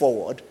move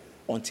forward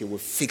until we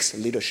fix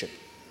leadership.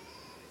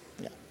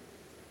 Yeah.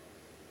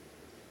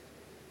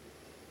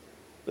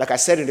 Like I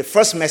said in the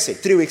first message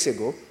 3 weeks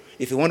ago,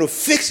 if you want to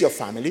fix your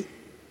family,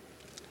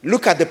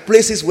 look at the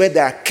places where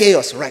there are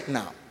chaos right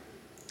now.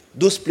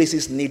 Those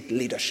places need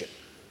leadership.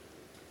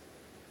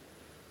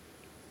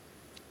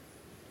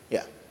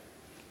 Yeah.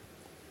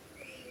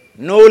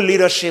 No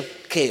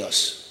leadership,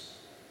 chaos.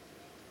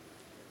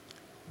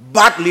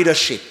 Bad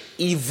leadership,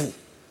 evil.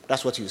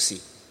 That's what you see.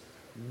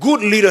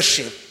 Good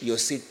leadership, you'll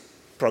see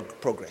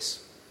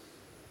progress.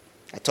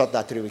 I taught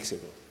that 3 weeks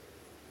ago.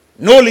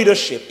 No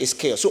leadership is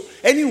chaos. So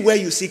anywhere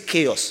you see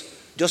chaos,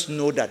 just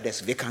know that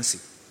there's vacancy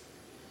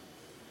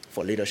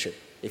for leadership.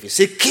 If you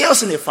see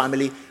chaos in a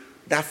family,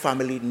 that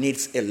family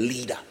needs a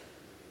leader.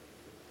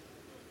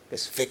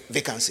 There's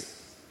vacancy.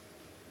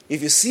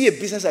 If you see a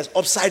business that's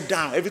upside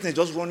down, everything is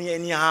just running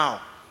anyhow.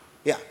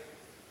 Yeah.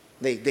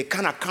 They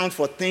can't account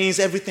for things.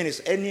 Everything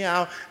is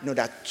anyhow.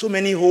 There are so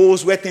many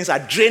holes where things are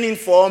draining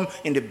from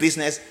in the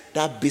business.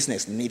 That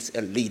business needs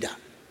a leader.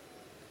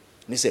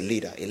 Needs a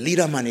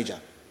leader manager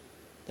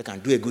that can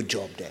do a good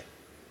job there.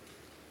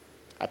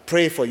 I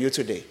pray for you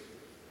today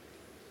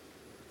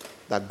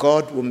that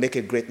God will make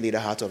a great leader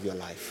out of your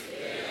life.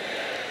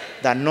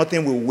 Amen. That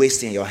nothing will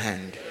waste in your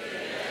hand.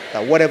 Amen.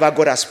 That whatever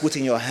God has put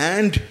in your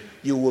hand,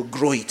 you will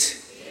grow it.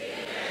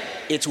 Amen.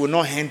 It will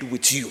not end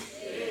with you.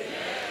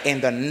 In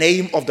the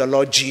name of the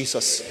Lord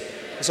Jesus.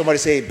 Amen. Somebody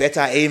say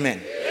better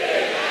amen.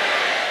 Amen.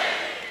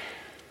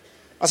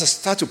 As I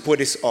start to put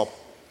this up,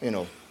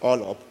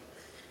 all up,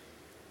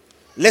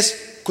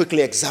 let's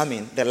quickly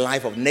examine the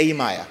life of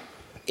Nehemiah,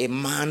 a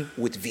man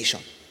with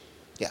vision.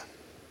 Yeah.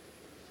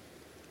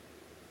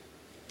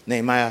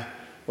 Nehemiah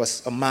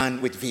was a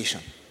man with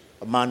vision.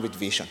 A man with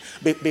vision.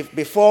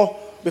 Before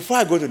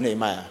I go to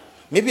Nehemiah,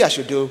 maybe I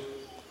should do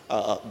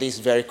this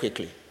very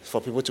quickly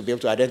for people to be able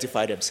to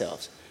identify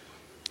themselves.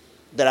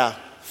 There are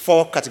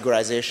 4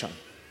 categorizations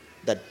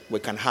that we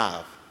can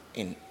have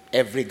in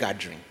every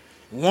gathering.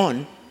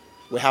 1,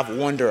 we have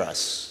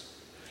wanderers,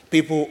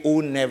 people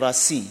who never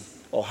see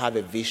or have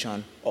a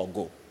vision or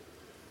goal.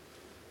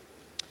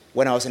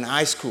 When I was in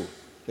high school,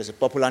 there's a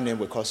popular name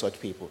we call such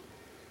people.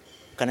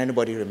 Can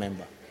anybody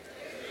remember?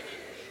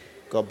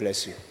 God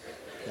bless you.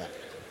 Yeah.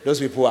 Those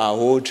people are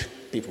old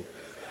people,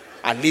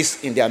 at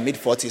least in their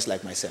mid-40s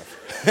like myself.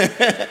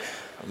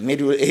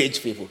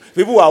 Middle-aged people.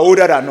 People who are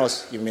older than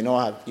us, you may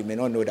not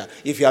know that.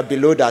 If you are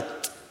below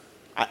that,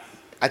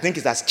 I think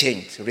it has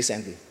changed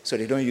recently, so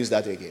they don't use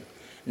that again.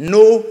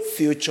 No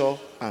future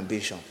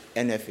ambition,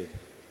 NFA.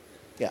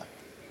 Yeah.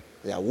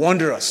 They are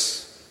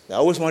wanderers. They're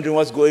always wondering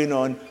what's going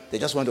on. They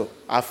just want to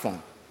have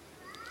fun.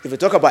 If you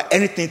talk about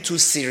anything too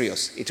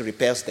serious, it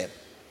repels them.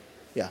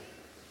 Yeah.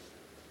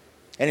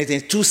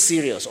 Anything too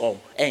serious or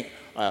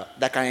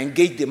that can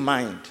engage the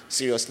mind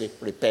seriously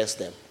repels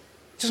them.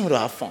 Just want to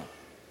have fun.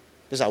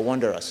 These are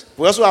wanderers.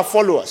 We also have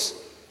followers.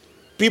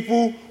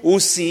 People who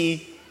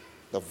see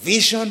the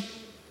vision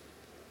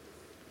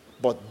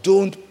but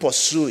don't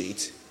pursue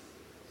it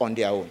on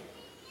their own.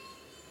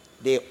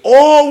 They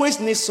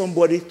always need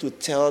somebody to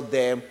tell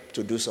them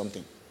to do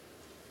something.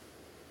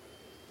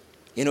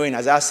 In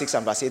Isaiah 6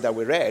 and verse 8 that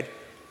we read,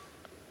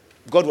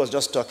 God was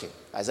just talking.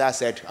 Isaiah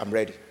said, I'm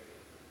ready.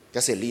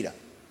 Just a leader.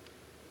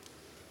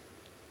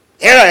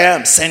 Here I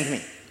am, send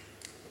me.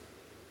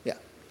 Yeah.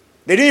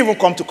 They didn't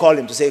even come to call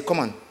him to say, come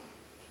on.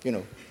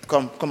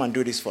 Come and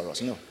do this for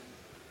us. No.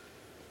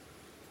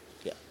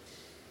 Yeah.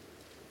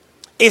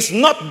 It's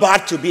not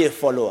bad to be a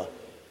follower.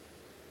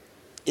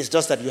 It's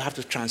just that you have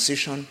to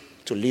transition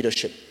to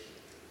leadership.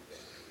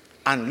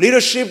 And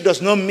leadership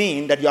does not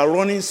mean that you are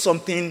running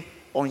something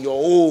on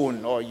your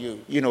own or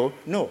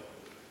no.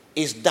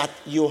 It's that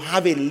you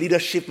have a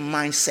leadership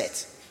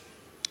mindset.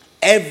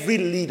 Every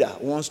leader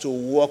wants to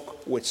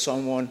work with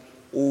someone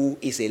who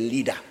is a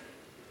leader,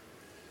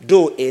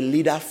 though a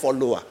leader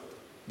follower.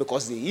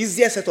 Because the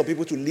easiest set of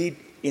people to lead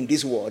in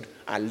this world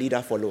are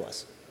leader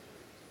followers.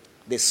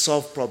 They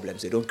solve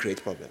problems. They don't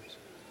create problems.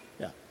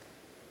 Yeah.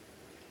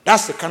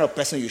 That's the kind of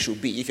person you should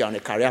be if you're on a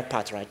career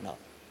path right now.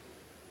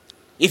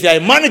 If you're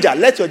a manager,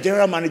 let your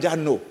general manager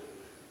know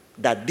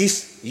that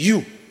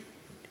you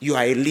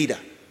are a leader.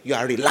 You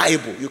are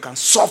reliable. You can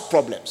solve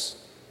problems.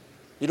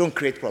 You don't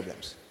create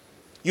problems.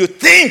 You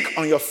think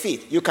on your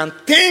feet. You can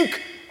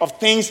think of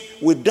things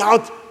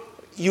without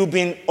you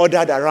being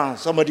ordered around.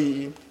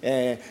 Somebody,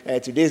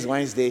 today is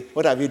Wednesday.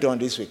 What have you done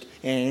this week?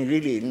 And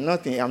really,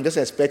 nothing. I'm just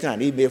expecting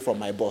an email from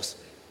my boss.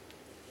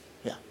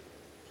 Yeah.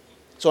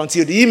 So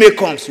until the email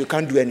comes, you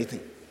can't do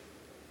anything.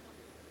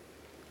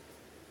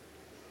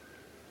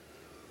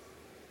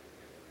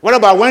 What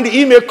about when the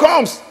email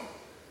comes?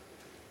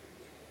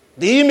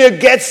 The email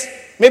gets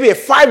maybe a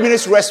 5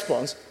 minutes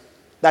response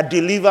that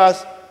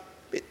delivers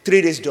a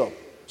 3 days job.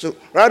 So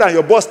rather than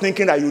your boss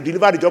thinking that you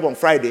deliver the job on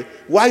Friday,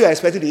 while you're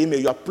expecting the email,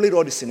 you have played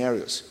all the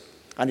scenarios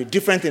and the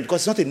different things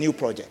because it's not a new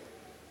project.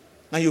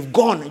 And you've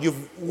gone,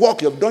 you've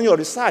worked, you've done your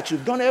research,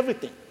 you've done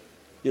everything.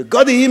 You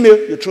got the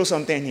email, you throw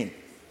something in.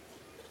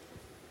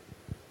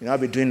 You know, I'll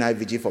be doing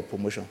IVG for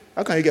promotion.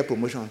 How can you get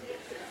promotion?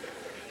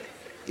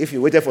 If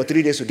you waited for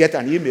 3 days to get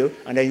an email,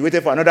 and then you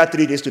waited for another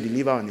 3 days to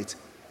deliver on it.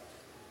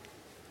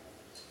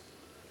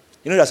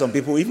 You know, there are some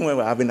people, even when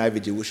we're having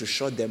IVG, we should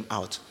shut them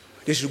out.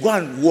 They should go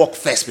and work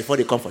first before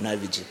they come for an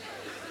IVG.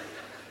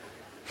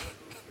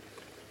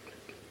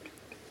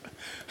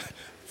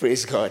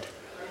 Praise God.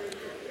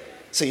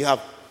 So you have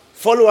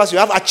followers, you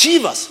have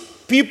achievers.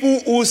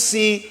 People who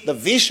see the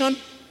vision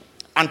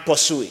and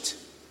pursue it.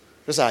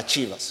 Those are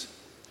achievers.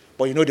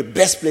 But you know the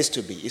best place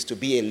to be is to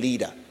be a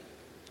leader.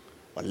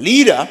 A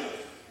leader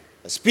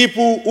is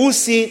people who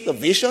see the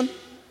vision,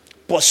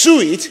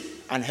 pursue it,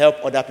 and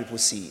help other people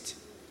see it.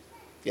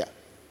 Yeah.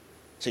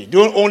 So you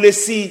don't only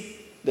see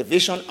the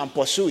vision and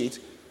pursue it,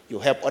 you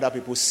help other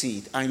people see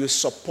it, and you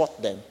support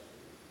them,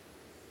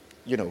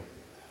 you know,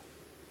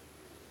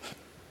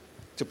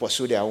 to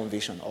pursue their own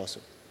vision also.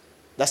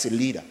 That's a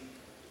leader.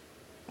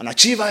 An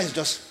achiever is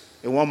just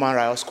a one-man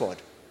riot squad.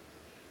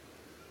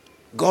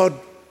 God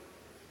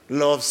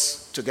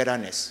loves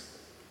togetherness.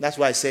 That's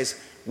why it says,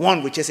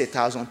 one will chase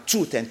 1,000,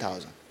 two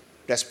 10,000.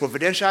 There's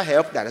providential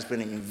help that has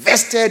been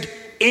invested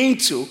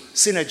into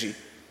synergy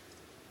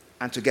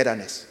and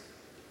togetherness.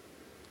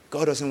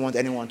 God doesn't want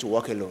anyone to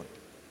walk alone.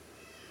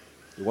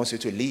 He wants you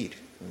to lead.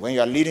 When you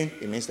are leading,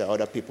 it means there are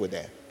other people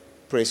there.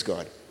 Praise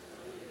God.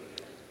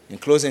 In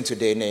closing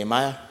today,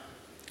 Nehemiah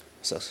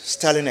is a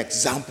sterling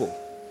example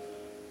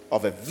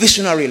of a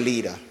visionary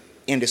leader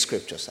in the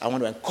scriptures. I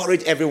want to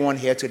encourage everyone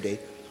here today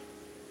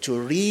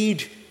to read.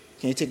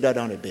 Can you take that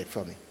down a bit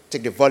for me?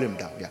 Take the volume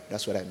down. Yeah,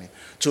 that's what I mean.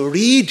 To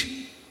read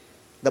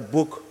the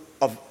book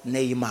of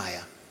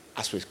Nehemiah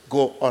as we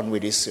go on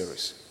with this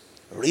series.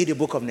 Read the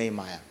book of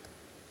Nehemiah.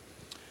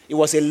 He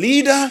was a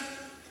leader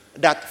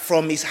that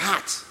from his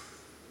heart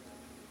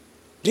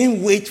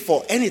didn't wait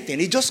for anything.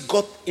 He just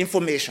got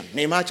information.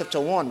 Nehemiah chapter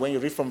 1, when you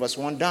read from verse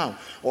 1 down,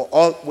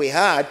 all we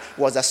had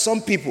was that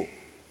some people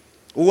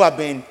who have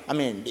been,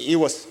 he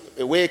was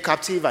away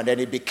captive and then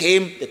he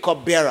became the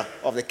cupbearer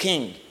of the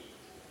king.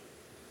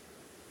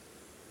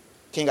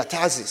 King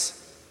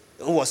Artaxerxes,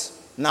 who was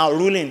now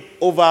ruling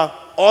over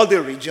all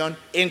the region,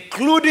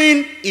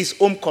 including his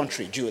home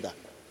country, Judah.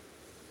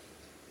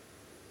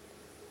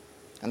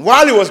 And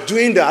while he was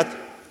doing that, he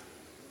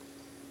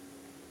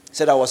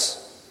said, I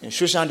was in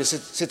Shushan, the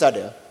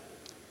citadel.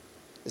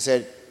 He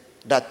said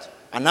that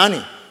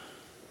Anani,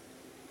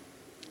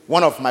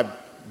 one of my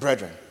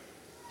brethren,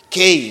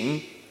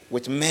 came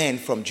with men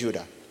from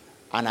Judah,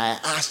 and I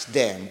asked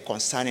them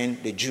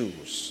concerning the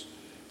Jews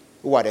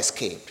who had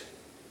escaped,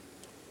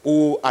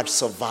 who had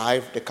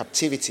survived the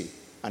captivity,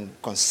 and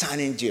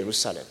concerning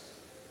Jerusalem.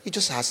 He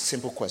just asked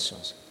simple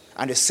questions.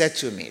 And they said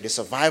to me, the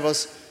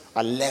survivors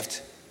are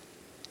left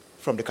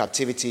from the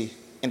captivity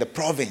in the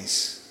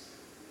province,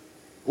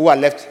 who are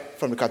left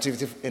from the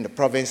captivity in the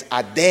province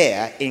are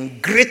there in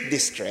great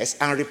distress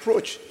and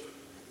reproach.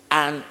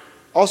 And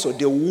also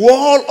the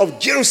wall of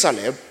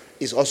Jerusalem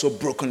is also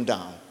broken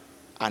down,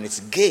 and its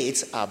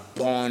gates are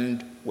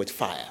burned with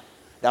fire.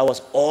 That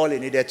was all he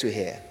needed to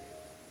hear.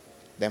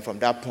 Then from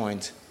that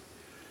point,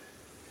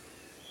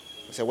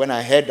 so when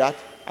I heard that,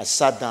 I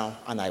sat down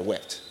and I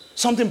wept.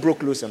 Something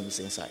broke loose on this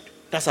inside.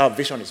 That's how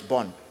vision is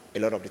born a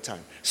lot of the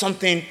time.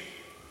 Something,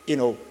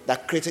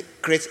 that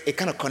creates a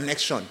kind of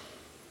connection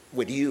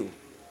with you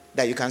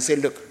that you can say,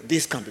 look,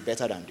 this can be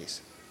better than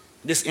this.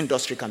 This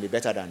industry can be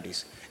better than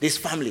this. This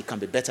family can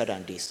be better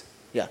than this.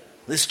 Yeah,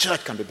 this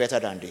church can be better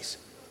than this.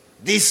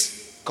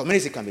 This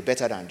community can be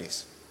better than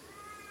this.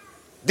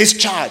 This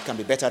child can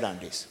be better than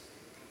this.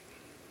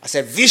 I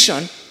said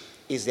vision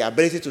is the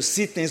ability to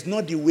see things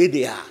not the way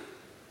they are,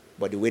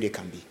 but the way they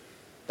can be.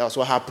 That was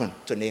what happened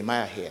to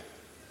Nehemiah here.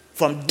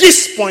 From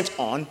this point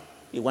on,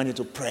 he went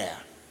into prayer.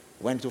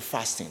 He went into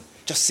fasting,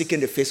 just seeking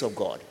the face of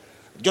God.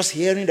 Just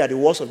hearing that the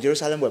walls of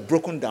Jerusalem were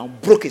broken down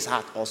broke his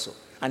heart also.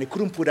 And he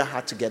couldn't put that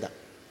heart together.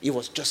 He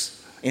was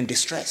just in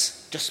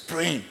distress, just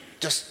praying,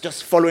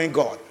 just following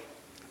God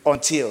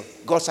until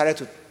God started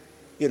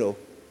to,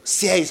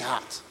 sear his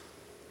heart.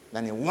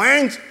 Then he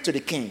went to the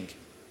king.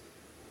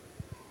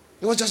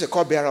 He was just a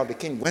cupbearer of the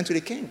king. Went to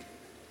the king.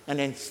 And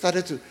then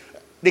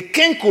the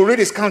king could read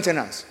his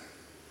countenance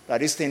that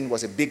this thing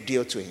was a big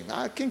deal to him.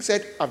 The king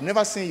said, I've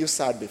never seen you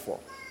sad before.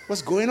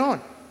 What's going on?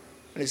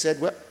 And he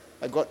said, well,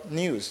 I got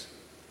news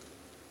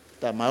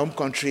that my home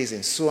country is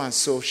in so and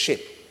so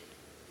shape.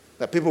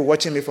 That people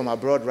watching me from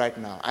abroad right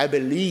now, I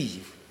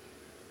believe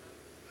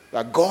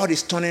that God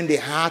is turning the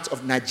heart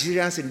of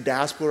Nigerians in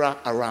diaspora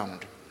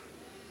around.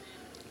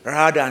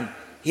 Rather than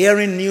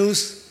hearing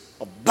news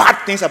of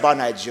bad things about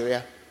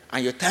Nigeria,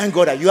 and you thank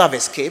God that you have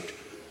escaped,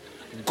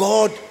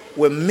 God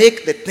will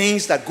make the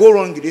things that go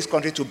wrong in this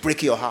country to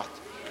break your heart.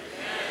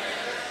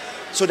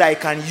 so that he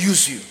can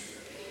use you.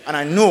 And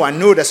I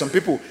know there's some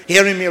people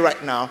hearing me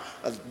right now.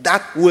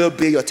 That will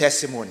be your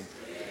testimony.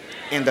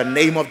 In the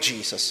name of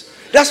Jesus.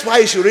 That's why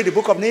you should read the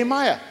book of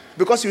Nehemiah.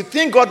 Because you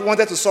think God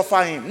wanted to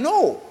suffer him.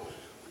 No.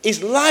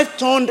 His life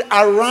turned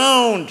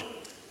around.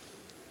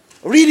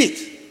 Read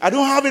it. I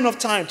don't have enough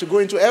time to go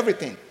into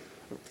everything.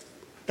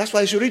 That's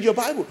why you should read your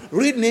Bible.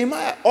 Read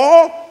Nehemiah.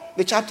 All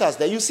the chapters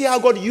there. You see how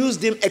God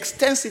used him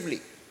extensively.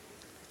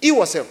 He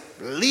was a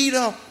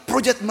leader,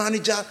 project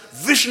manager,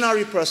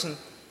 visionary person.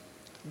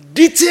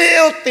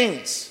 Detailed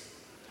things.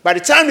 By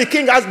the time the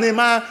king asked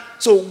Nehemiah,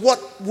 so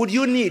what would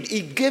you need?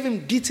 He gave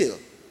him detail.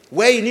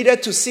 Where he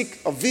needed to seek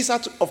a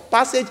visa of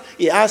passage,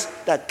 he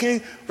asked that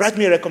king, write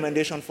me a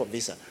recommendation for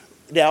visa.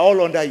 They are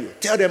all under you.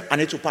 Tell them I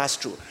need to pass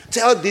through.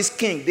 Tell this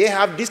king, they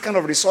have this kind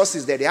of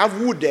resources there. They have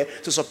wood there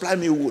to supply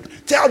me wood.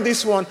 Tell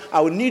this one,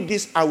 I will need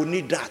this, I will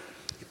need that.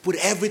 He put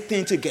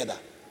everything together.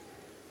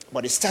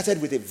 But it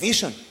started with a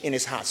vision in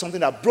his heart, something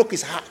that broke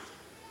his heart.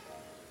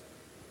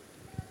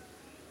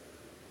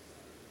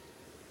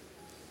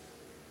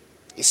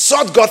 He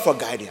sought God for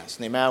guidance.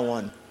 Nehemiah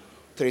 1,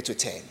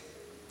 3-10.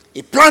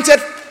 He planned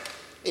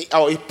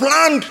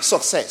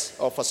success,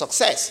 or for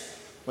success.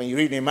 When you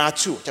read Nehemiah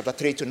 2, chapter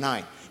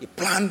 3-9, he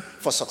planned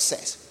for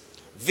success.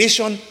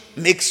 Vision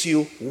makes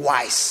you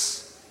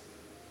wise,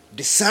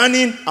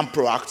 discerning, and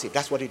proactive.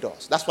 That's what it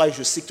does. That's why you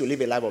should seek to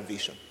live a life of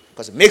vision.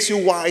 Because it makes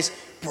you wise,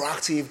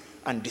 proactive,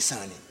 and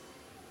discerning.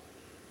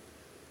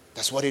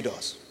 That's what it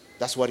does.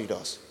 That's what it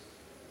does.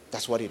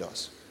 That's what it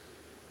does.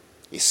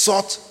 He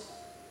sought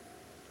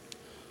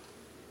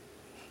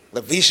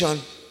the vision,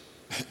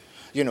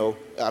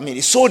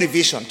 he sold the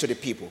vision to the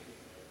people.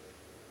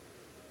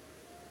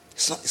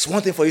 It's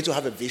one thing for you to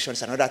have a vision.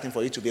 It's another thing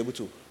for you to be able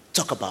to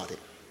talk about it.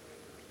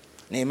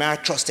 Nehemiah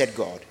trusted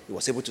God. He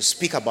was able to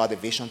speak about the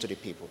vision to the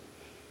people.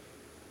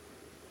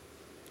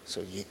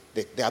 So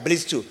the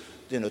ability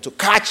to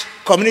catch,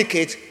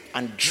 communicate,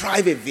 and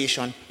drive a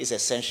vision is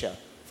essential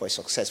for a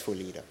successful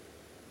leader.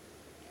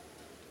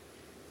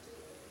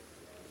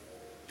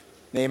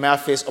 Nehemiah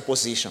faced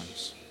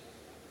oppositions.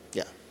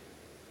 Yeah.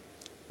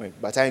 By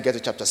the time you get to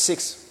chapter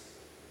 6,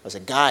 there's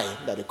a guy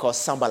that they call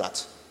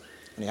Sanballat.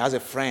 And he has a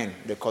friend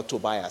they call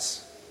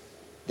Tobias.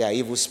 They are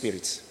evil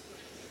spirits.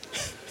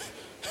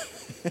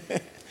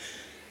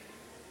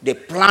 They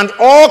planned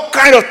all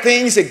kinds of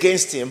things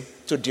against him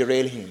to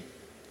derail him.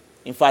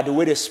 In fact, the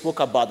way they spoke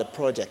about the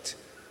project,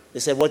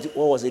 they said, what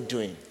was it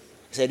doing?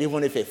 He said,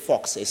 even if a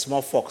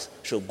small fox,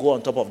 should go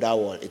on top of that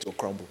wall, it will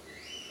crumble.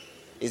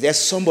 Is there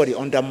somebody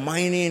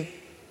undermining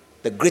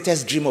the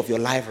greatest dream of your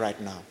life right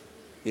now?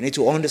 You need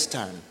to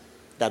understand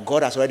that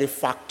God has already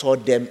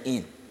factored them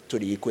in to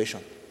the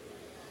equation.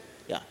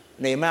 Yeah.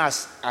 Nehemiah,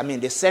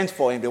 they sent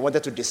for him. They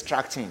wanted to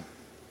distract him.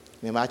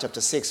 Nehemiah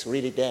chapter 6,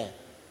 read it there.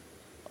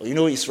 You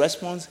know his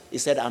response? He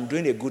said, I'm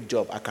doing a good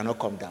job. I cannot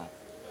come down.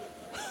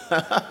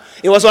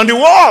 He was on the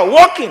wall,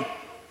 walking.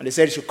 And they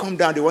said he should come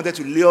down. They wanted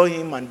to lure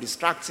him and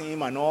distract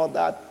him and all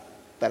that.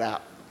 That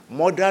are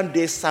modern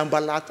day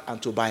Sanballat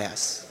and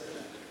Tobias.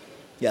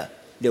 Yeah.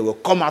 They will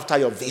come after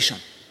your vision.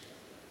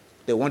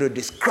 They want to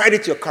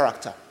discredit your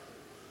character.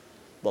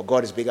 But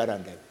God is bigger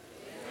than them.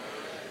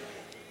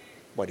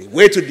 But the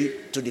way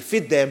to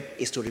defeat them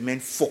is to remain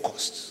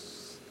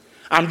focused.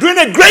 I'm doing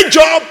a great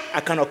job.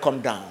 I cannot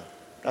come down.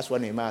 That's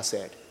what Nehemiah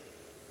said.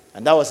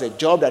 And that was a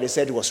job that he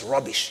said was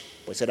rubbish.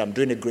 But he said, I'm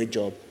doing a great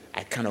job.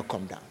 I cannot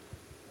come down.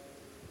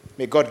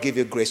 May God give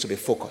you grace to be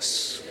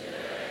focused.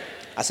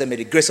 I said, may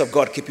the grace of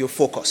God keep you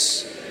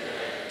focused.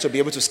 To be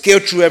able to scale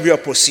through every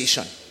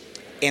opposition.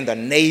 In the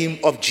name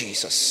of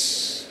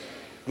Jesus.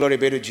 Glory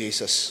be to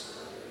Jesus.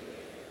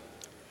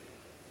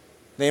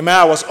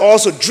 Nehemiah was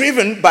also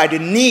driven by the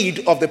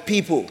need of the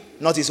people,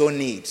 not his own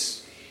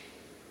needs.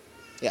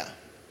 Yeah.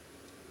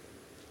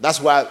 That's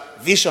why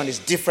vision is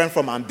different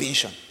from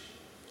ambition.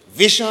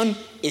 Vision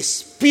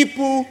is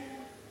people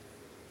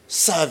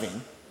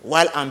serving,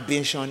 while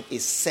ambition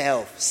is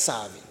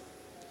self-serving.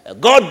 A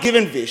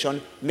God-given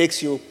vision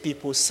makes you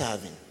people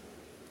serving.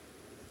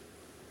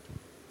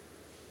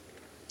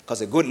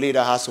 Because a good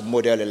leader has to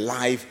model a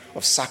life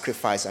of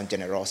sacrifice and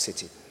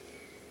generosity.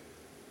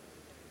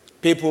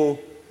 People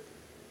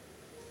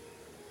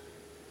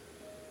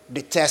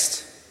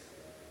detest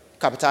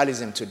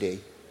capitalism today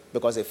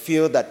because they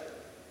feel that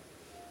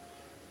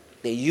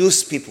they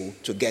use people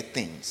to get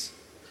things.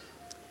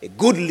 A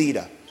good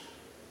leader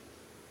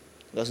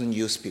doesn't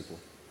use people.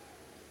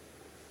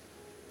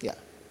 Yeah.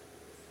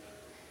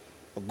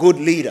 A good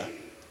leader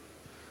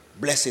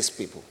blesses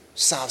people,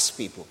 serves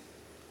people.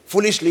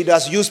 Foolish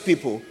leaders use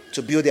people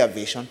to build their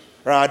vision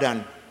rather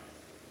than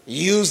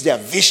use their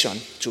vision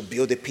to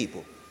build the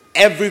people.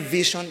 Every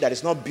vision that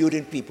is not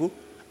building people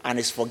and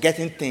is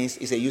forgetting things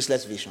is a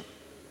useless vision.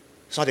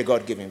 It's not a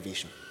God-given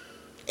vision.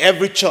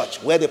 Every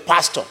church where the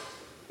pastor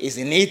is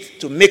in it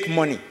to make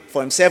money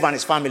for himself and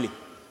his family,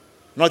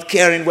 not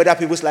caring whether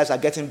people's lives are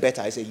getting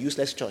better, is a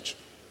useless church.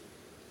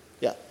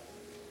 Yeah.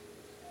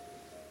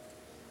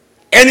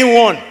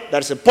 Anyone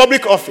that is in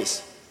public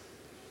office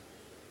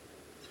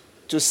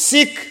to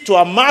seek to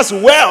amass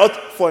wealth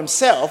for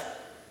himself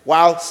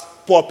while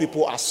poor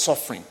people are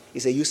suffering,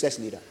 is a useless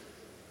leader.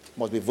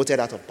 Must be voted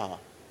out of power.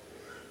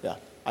 Yeah.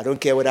 I don't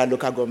care whether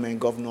local government,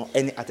 governor,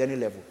 at any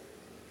level.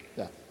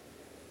 Yeah.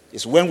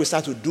 It's when we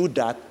start to do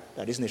that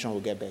this nation will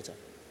get better.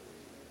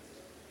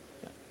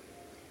 Yeah.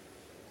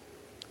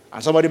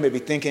 And somebody may be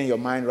thinking in your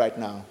mind right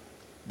now,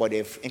 but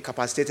they've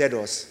incapacitated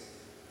us.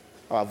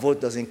 Our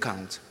vote doesn't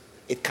count.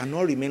 It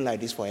cannot remain like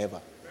this forever.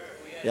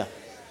 Yeah.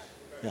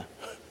 Yeah.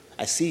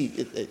 I see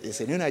it's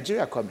a new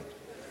Nigeria coming,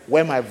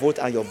 where my vote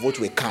and your vote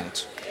will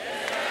count.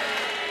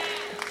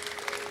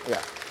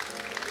 Yeah.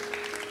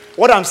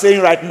 What I'm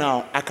saying right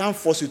now, I can't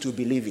force you to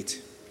believe it.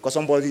 Because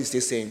somebody is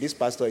still saying, this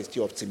pastor is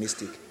too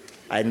optimistic.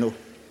 I know.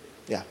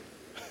 Yeah.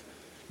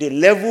 The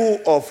level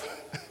of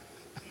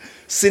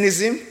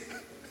cynicism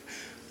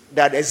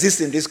that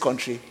exists in this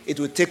country, it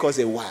will take us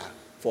a while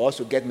for us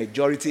to get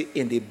majority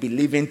in the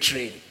believing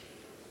train.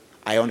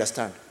 I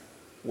understand.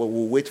 We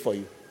will wait for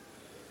you.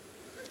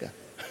 Yeah.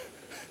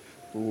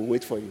 We will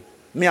wait for you.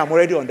 Me, I'm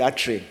already on that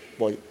train,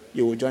 but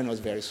you will join us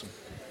very soon.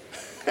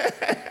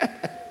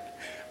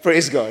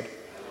 Praise God.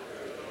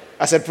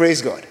 I said,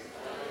 praise God.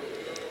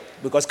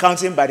 Because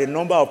counting by the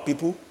number of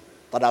people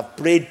that I've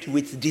prayed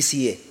with this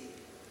year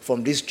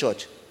from this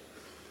church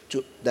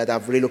that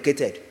have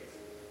relocated,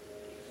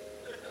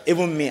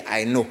 even me,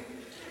 I know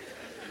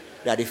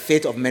that the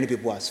faith of many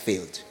people has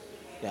failed.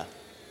 Yeah.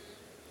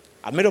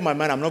 I made up my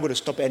mind I'm not going to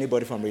stop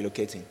anybody from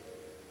relocating.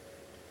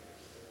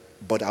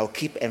 But I'll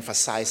keep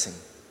emphasizing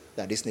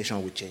that this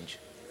nation will change.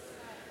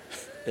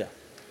 Yeah.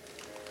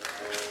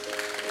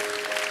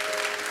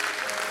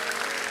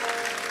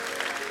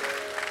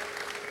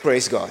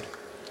 Praise God.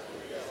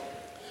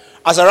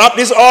 As I wrap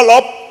this all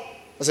up,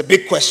 there's a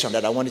big question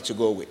that I wanted to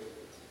go with.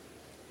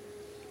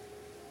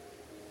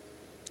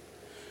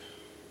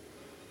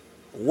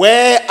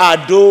 Where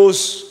are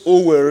those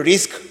who will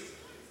risk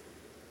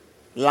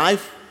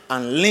life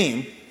and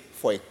limb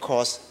for a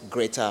cause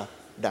greater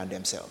than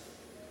themselves?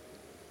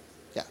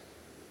 Yeah.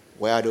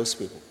 Where are those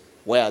people?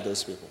 Where are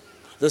those people?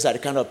 Those are the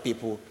kind of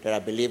people that I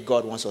believe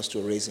God wants us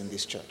to raise in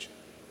this church.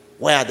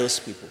 Where are those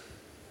people?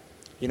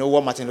 You know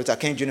what Martin Luther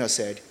King Jr.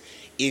 said?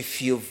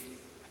 If you've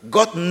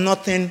got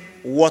nothing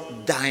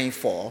worth dying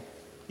for,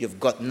 you've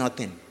got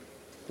nothing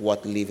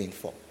worth living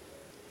for.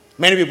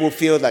 Many people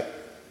feel that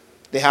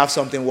they have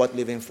something worth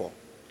living for.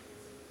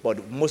 But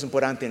the most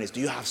important thing is, do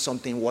you have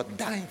something worth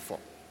dying for?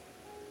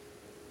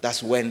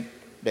 That's when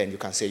then you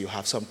can say you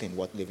have something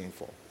worth living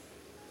for.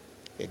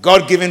 A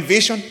God-given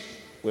vision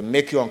will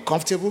make you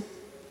uncomfortable,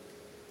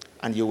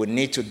 and you will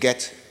need to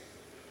get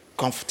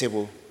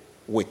comfortable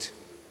with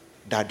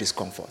that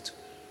discomfort.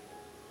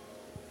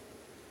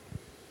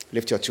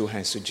 Lift your two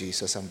hands to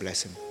Jesus and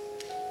bless him.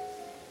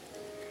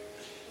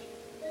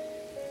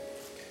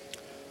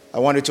 I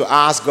want you to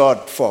ask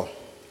God for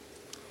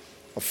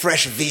a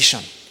fresh vision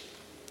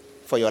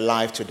for your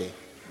life today.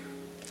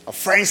 A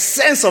fresh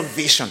sense of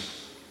vision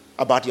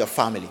about your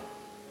family.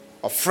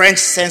 A fresh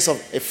sense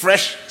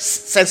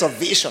of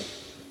vision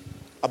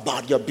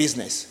about your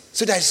business.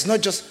 So that it's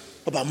not just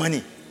about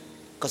money.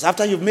 Because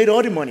after you've made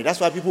all the money, that's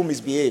why people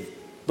misbehave.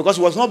 Because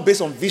it was not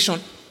based on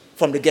vision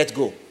from the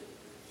get-go.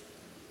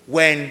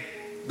 When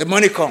the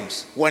money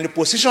comes, when the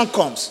position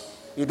comes,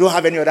 you don't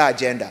have any other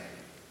agenda.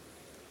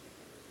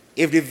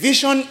 If the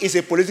vision is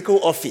a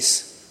political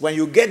office, when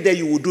you get there,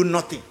 you will do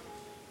nothing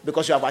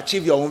because you have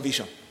achieved your own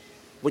vision,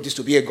 which is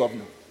to be a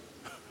governor.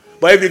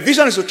 But if the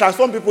vision is to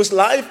transform people's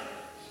life,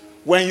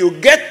 when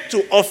you get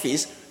to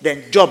office,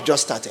 then job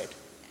just started.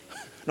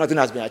 Nothing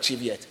has been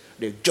achieved yet.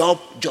 The job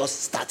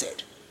just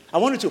started. I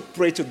want you to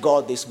pray to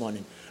God this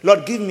morning.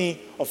 Lord, give me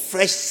a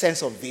fresh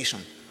sense of vision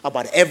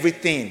about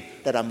everything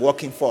that I'm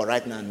working for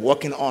right now and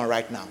working on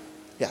right now.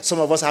 Yeah, some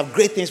of us have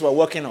great things we're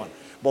working on,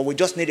 but we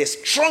just need a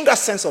stronger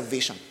sense of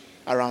vision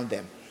around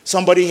them.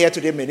 Somebody here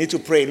today may need to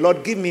pray,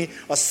 Lord, give me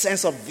a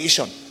sense of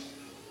vision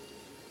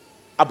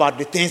about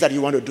the things that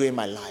you want to do in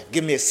my life.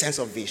 Give me a sense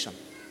of vision.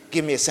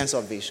 Give me a sense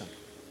of vision.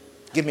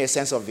 Give me a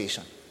sense of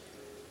vision.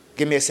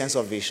 Give me a sense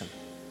of vision.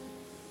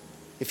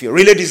 If you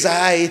really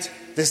desire it,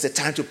 this is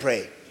the time to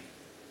pray.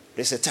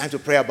 This is the time to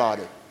pray about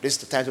it. This is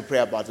the time to pray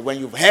about it. When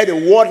you've heard a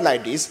word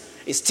like this,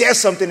 it stirs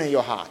something in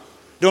your heart.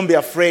 Don't be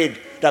afraid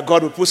that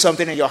God will put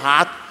something in your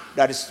heart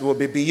that will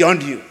be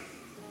beyond you.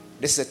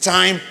 This is a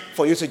time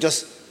for you to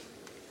just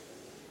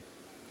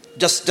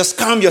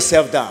calm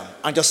yourself down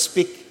and just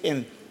speak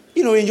in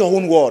your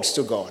own words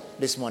to God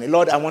this morning.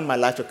 Lord, I want my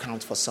life to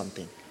count for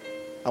something.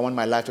 I want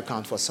my life to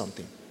count for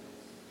something.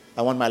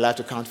 I want my life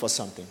to count for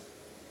something.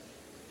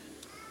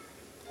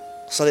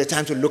 So the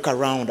time to look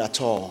around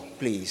at all,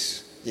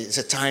 please. It's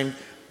a time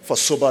for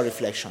sober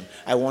reflection.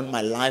 I want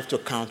my life to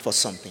count for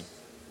something.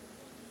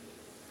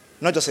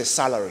 Not just a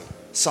salary,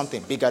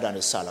 something bigger than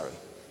a salary.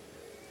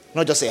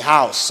 Not just a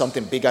house,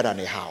 something bigger than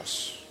a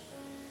house.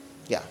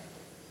 Yeah.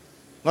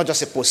 Not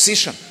just a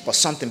position, but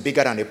something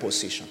bigger than a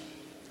position.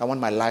 I want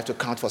my life to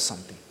count for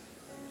something.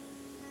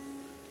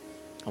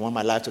 I want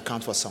my life to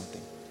count for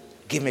something.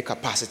 Give me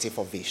capacity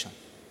for vision.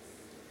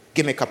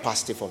 Give me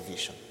capacity for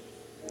vision.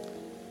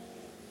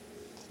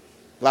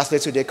 Lastly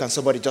today, can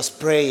somebody just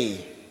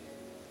pray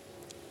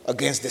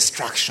against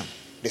distraction.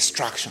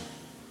 Distraction.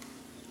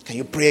 Can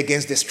you pray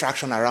against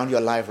distraction around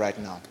your life right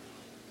now?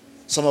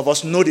 Some of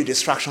us know the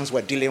distractions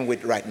we're dealing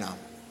with right now.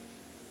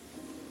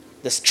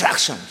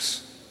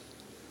 Distractions.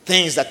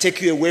 Things that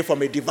take you away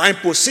from a divine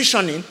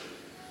positioning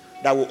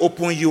that will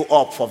open you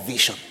up for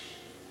vision.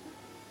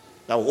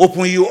 That will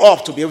open you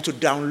up to be able to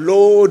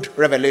download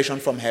revelation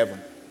from heaven.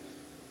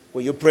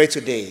 Will you pray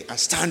today and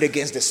stand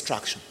against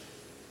distraction?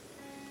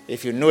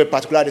 If you know a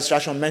particular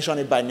distraction, mention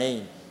it by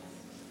name.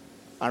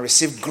 And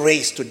receive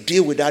grace to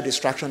deal with that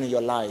distraction in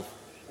your life.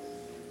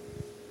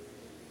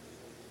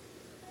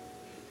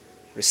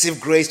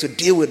 Receive grace to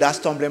deal with that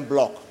stumbling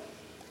block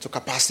to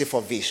capacity for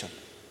vision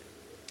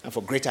and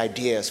for great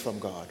ideas from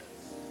God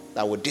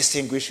that will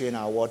distinguish you in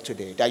our world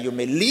today. That you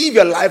may live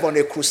your life on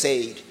a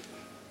crusade.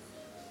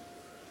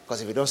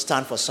 Because if you don't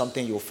stand for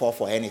something, you'll fall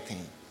for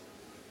anything.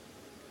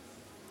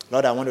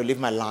 Lord, I want to live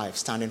my life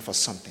standing for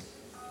something.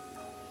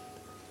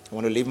 I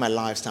want to live my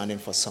life standing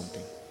for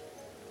something.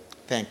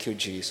 Thank you,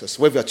 Jesus.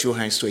 Wave your two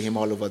hands to him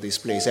all over this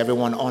place.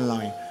 Everyone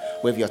online,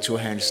 wave your two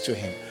hands to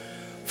him.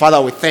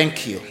 Father, we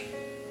thank you.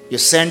 You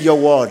send your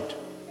word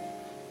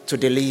to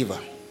deliver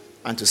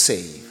and to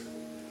save.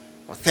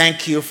 Well,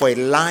 thank you for a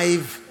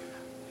life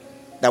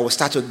that will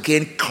start to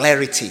gain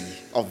clarity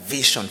of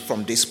vision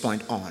from this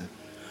point on.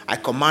 I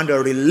command a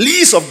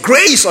release of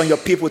grace on your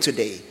people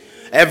today.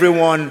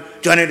 Everyone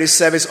joining this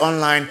service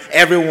online,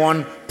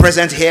 everyone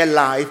present here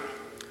live,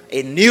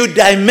 a new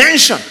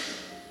dimension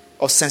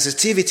of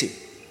sensitivity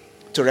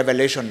to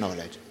revelation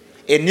knowledge.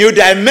 A new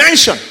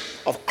dimension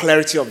of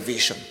clarity of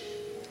vision.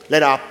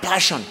 Let our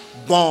passion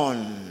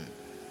burn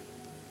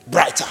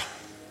brighter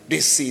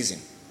this season.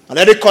 And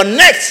let it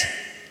connect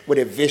with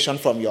a vision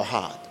from your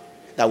heart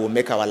that will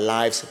make our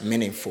lives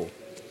meaningful.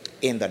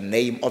 In the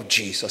name of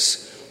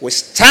Jesus, we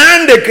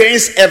stand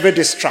against every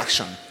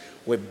distraction.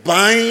 We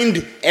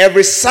bind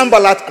every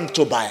Sanballat and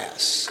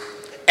Tobias,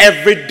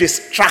 every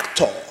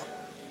distractor,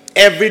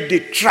 every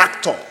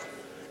detractor,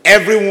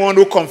 everyone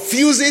who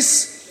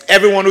confuses,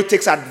 everyone who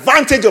takes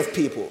advantage of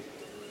people.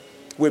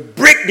 We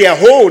break their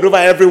hold over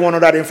everyone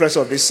under the influence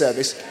of this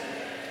service.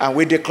 And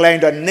we declare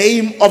in the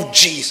name of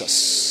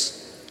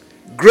Jesus,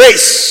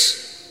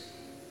 grace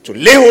to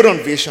lay hold on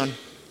vision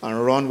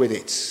and run with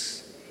it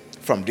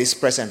from this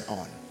present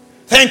on.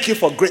 Thank you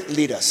for great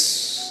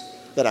leaders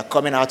that are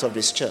coming out of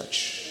this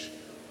church,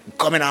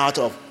 coming out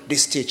of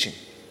this teaching.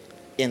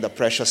 In the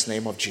precious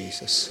name of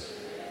Jesus.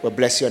 We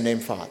bless your name,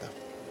 Father.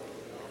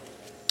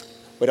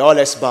 With all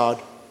heads bowed,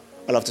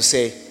 I'd love to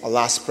say a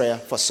last prayer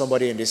for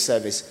somebody in this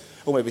service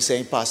who may be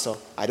saying, Pastor,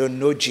 I don't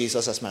know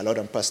Jesus as my Lord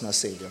and personal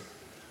Savior.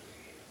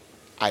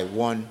 I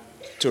want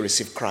to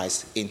receive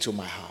Christ into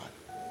my heart.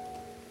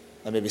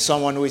 There may be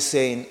someone who is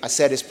saying, I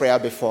said this prayer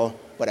before,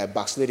 but I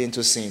backslid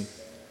into sin.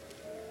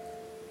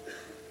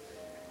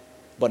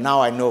 But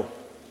now I know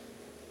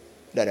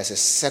that there's a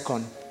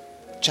second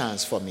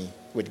chance for me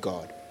with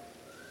God.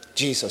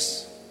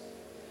 Jesus,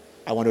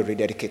 I want to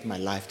rededicate my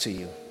life to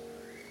you.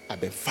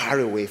 I've been far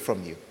away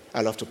from you.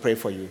 I'd love to pray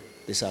for you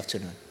this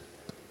afternoon.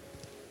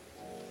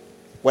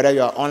 Whether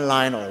you are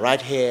online or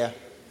right here,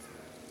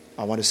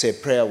 I want to say a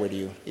prayer with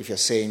you. If you're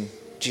saying,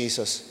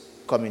 Jesus,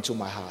 come into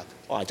my heart,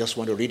 or I just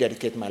want to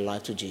rededicate my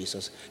life to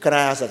Jesus. Can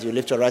I ask that you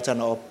lift your right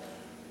hand up?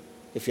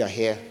 If you're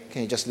here,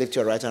 can you just lift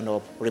your right hand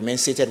up? Remain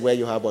seated where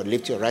you are, but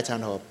lift your right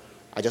hand up.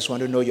 I just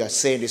want to know you're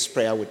saying this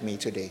prayer with me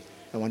today.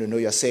 I want to know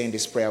you're saying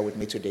this prayer with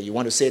me today. You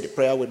want to say the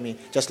prayer with me?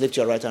 Just lift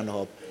your right hand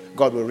up.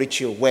 God will reach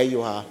you where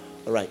you are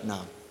right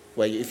now.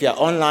 If you're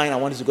online, I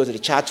want you to go to the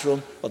chat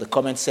room or the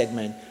comment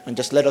segment and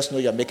just let us know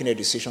you're making a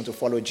decision to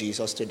follow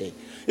Jesus today.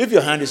 If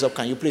your hand is up,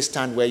 can you please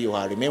stand where you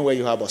are? Remain where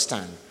you are, but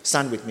stand.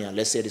 Stand with me and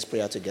let's say this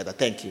prayer together.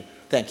 Thank you.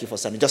 Thank you for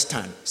standing. Just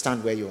stand.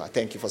 Stand where you are.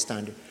 Thank you for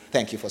standing.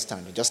 Thank you for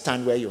standing. Just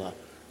stand where you are.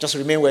 Just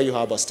remain where you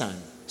are, but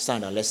stand.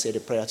 Stand and let's say the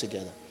prayer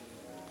together.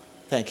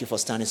 Thank you for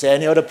standing. Say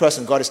any other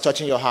person, God is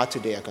touching your heart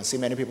today. I can see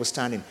many people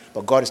standing,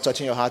 but God is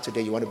touching your heart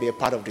today. You want to be a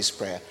part of this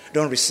prayer.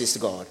 Don't resist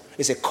God.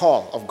 It's a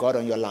call of God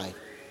on your life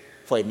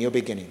for a new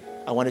beginning.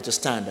 I want you to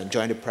stand and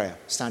join the prayer.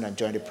 Stand and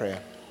join the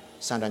prayer.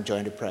 Stand and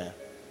join the prayer.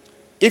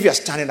 If you're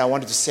standing, I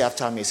want you to say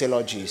after me, say,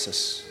 Lord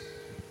Jesus,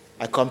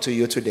 I come to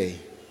you today.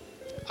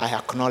 I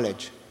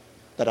acknowledge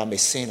that I'm a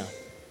sinner.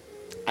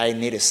 I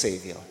need a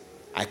Savior.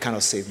 I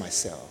cannot save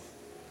myself.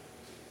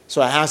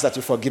 So I ask that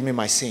you forgive me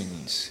my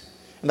sins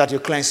and that you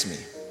cleanse me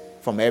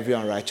from every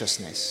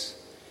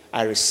unrighteousness.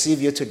 I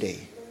receive you today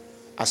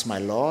as my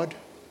Lord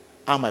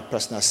and my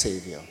personal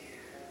Savior.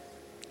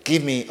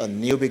 Give me a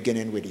new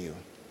beginning with you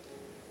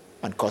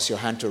and cause your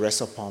hand to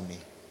rest upon me.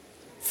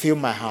 Fill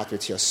my heart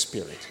with your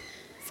spirit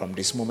from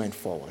this moment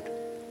forward.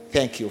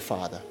 Thank you,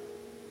 Father,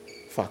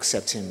 for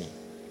accepting me.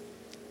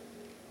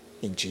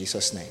 In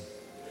Jesus' name.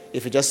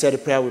 If you just said a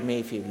prayer with me,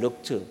 if you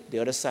look to the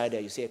other side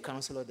there, you see a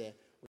counselor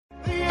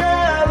there.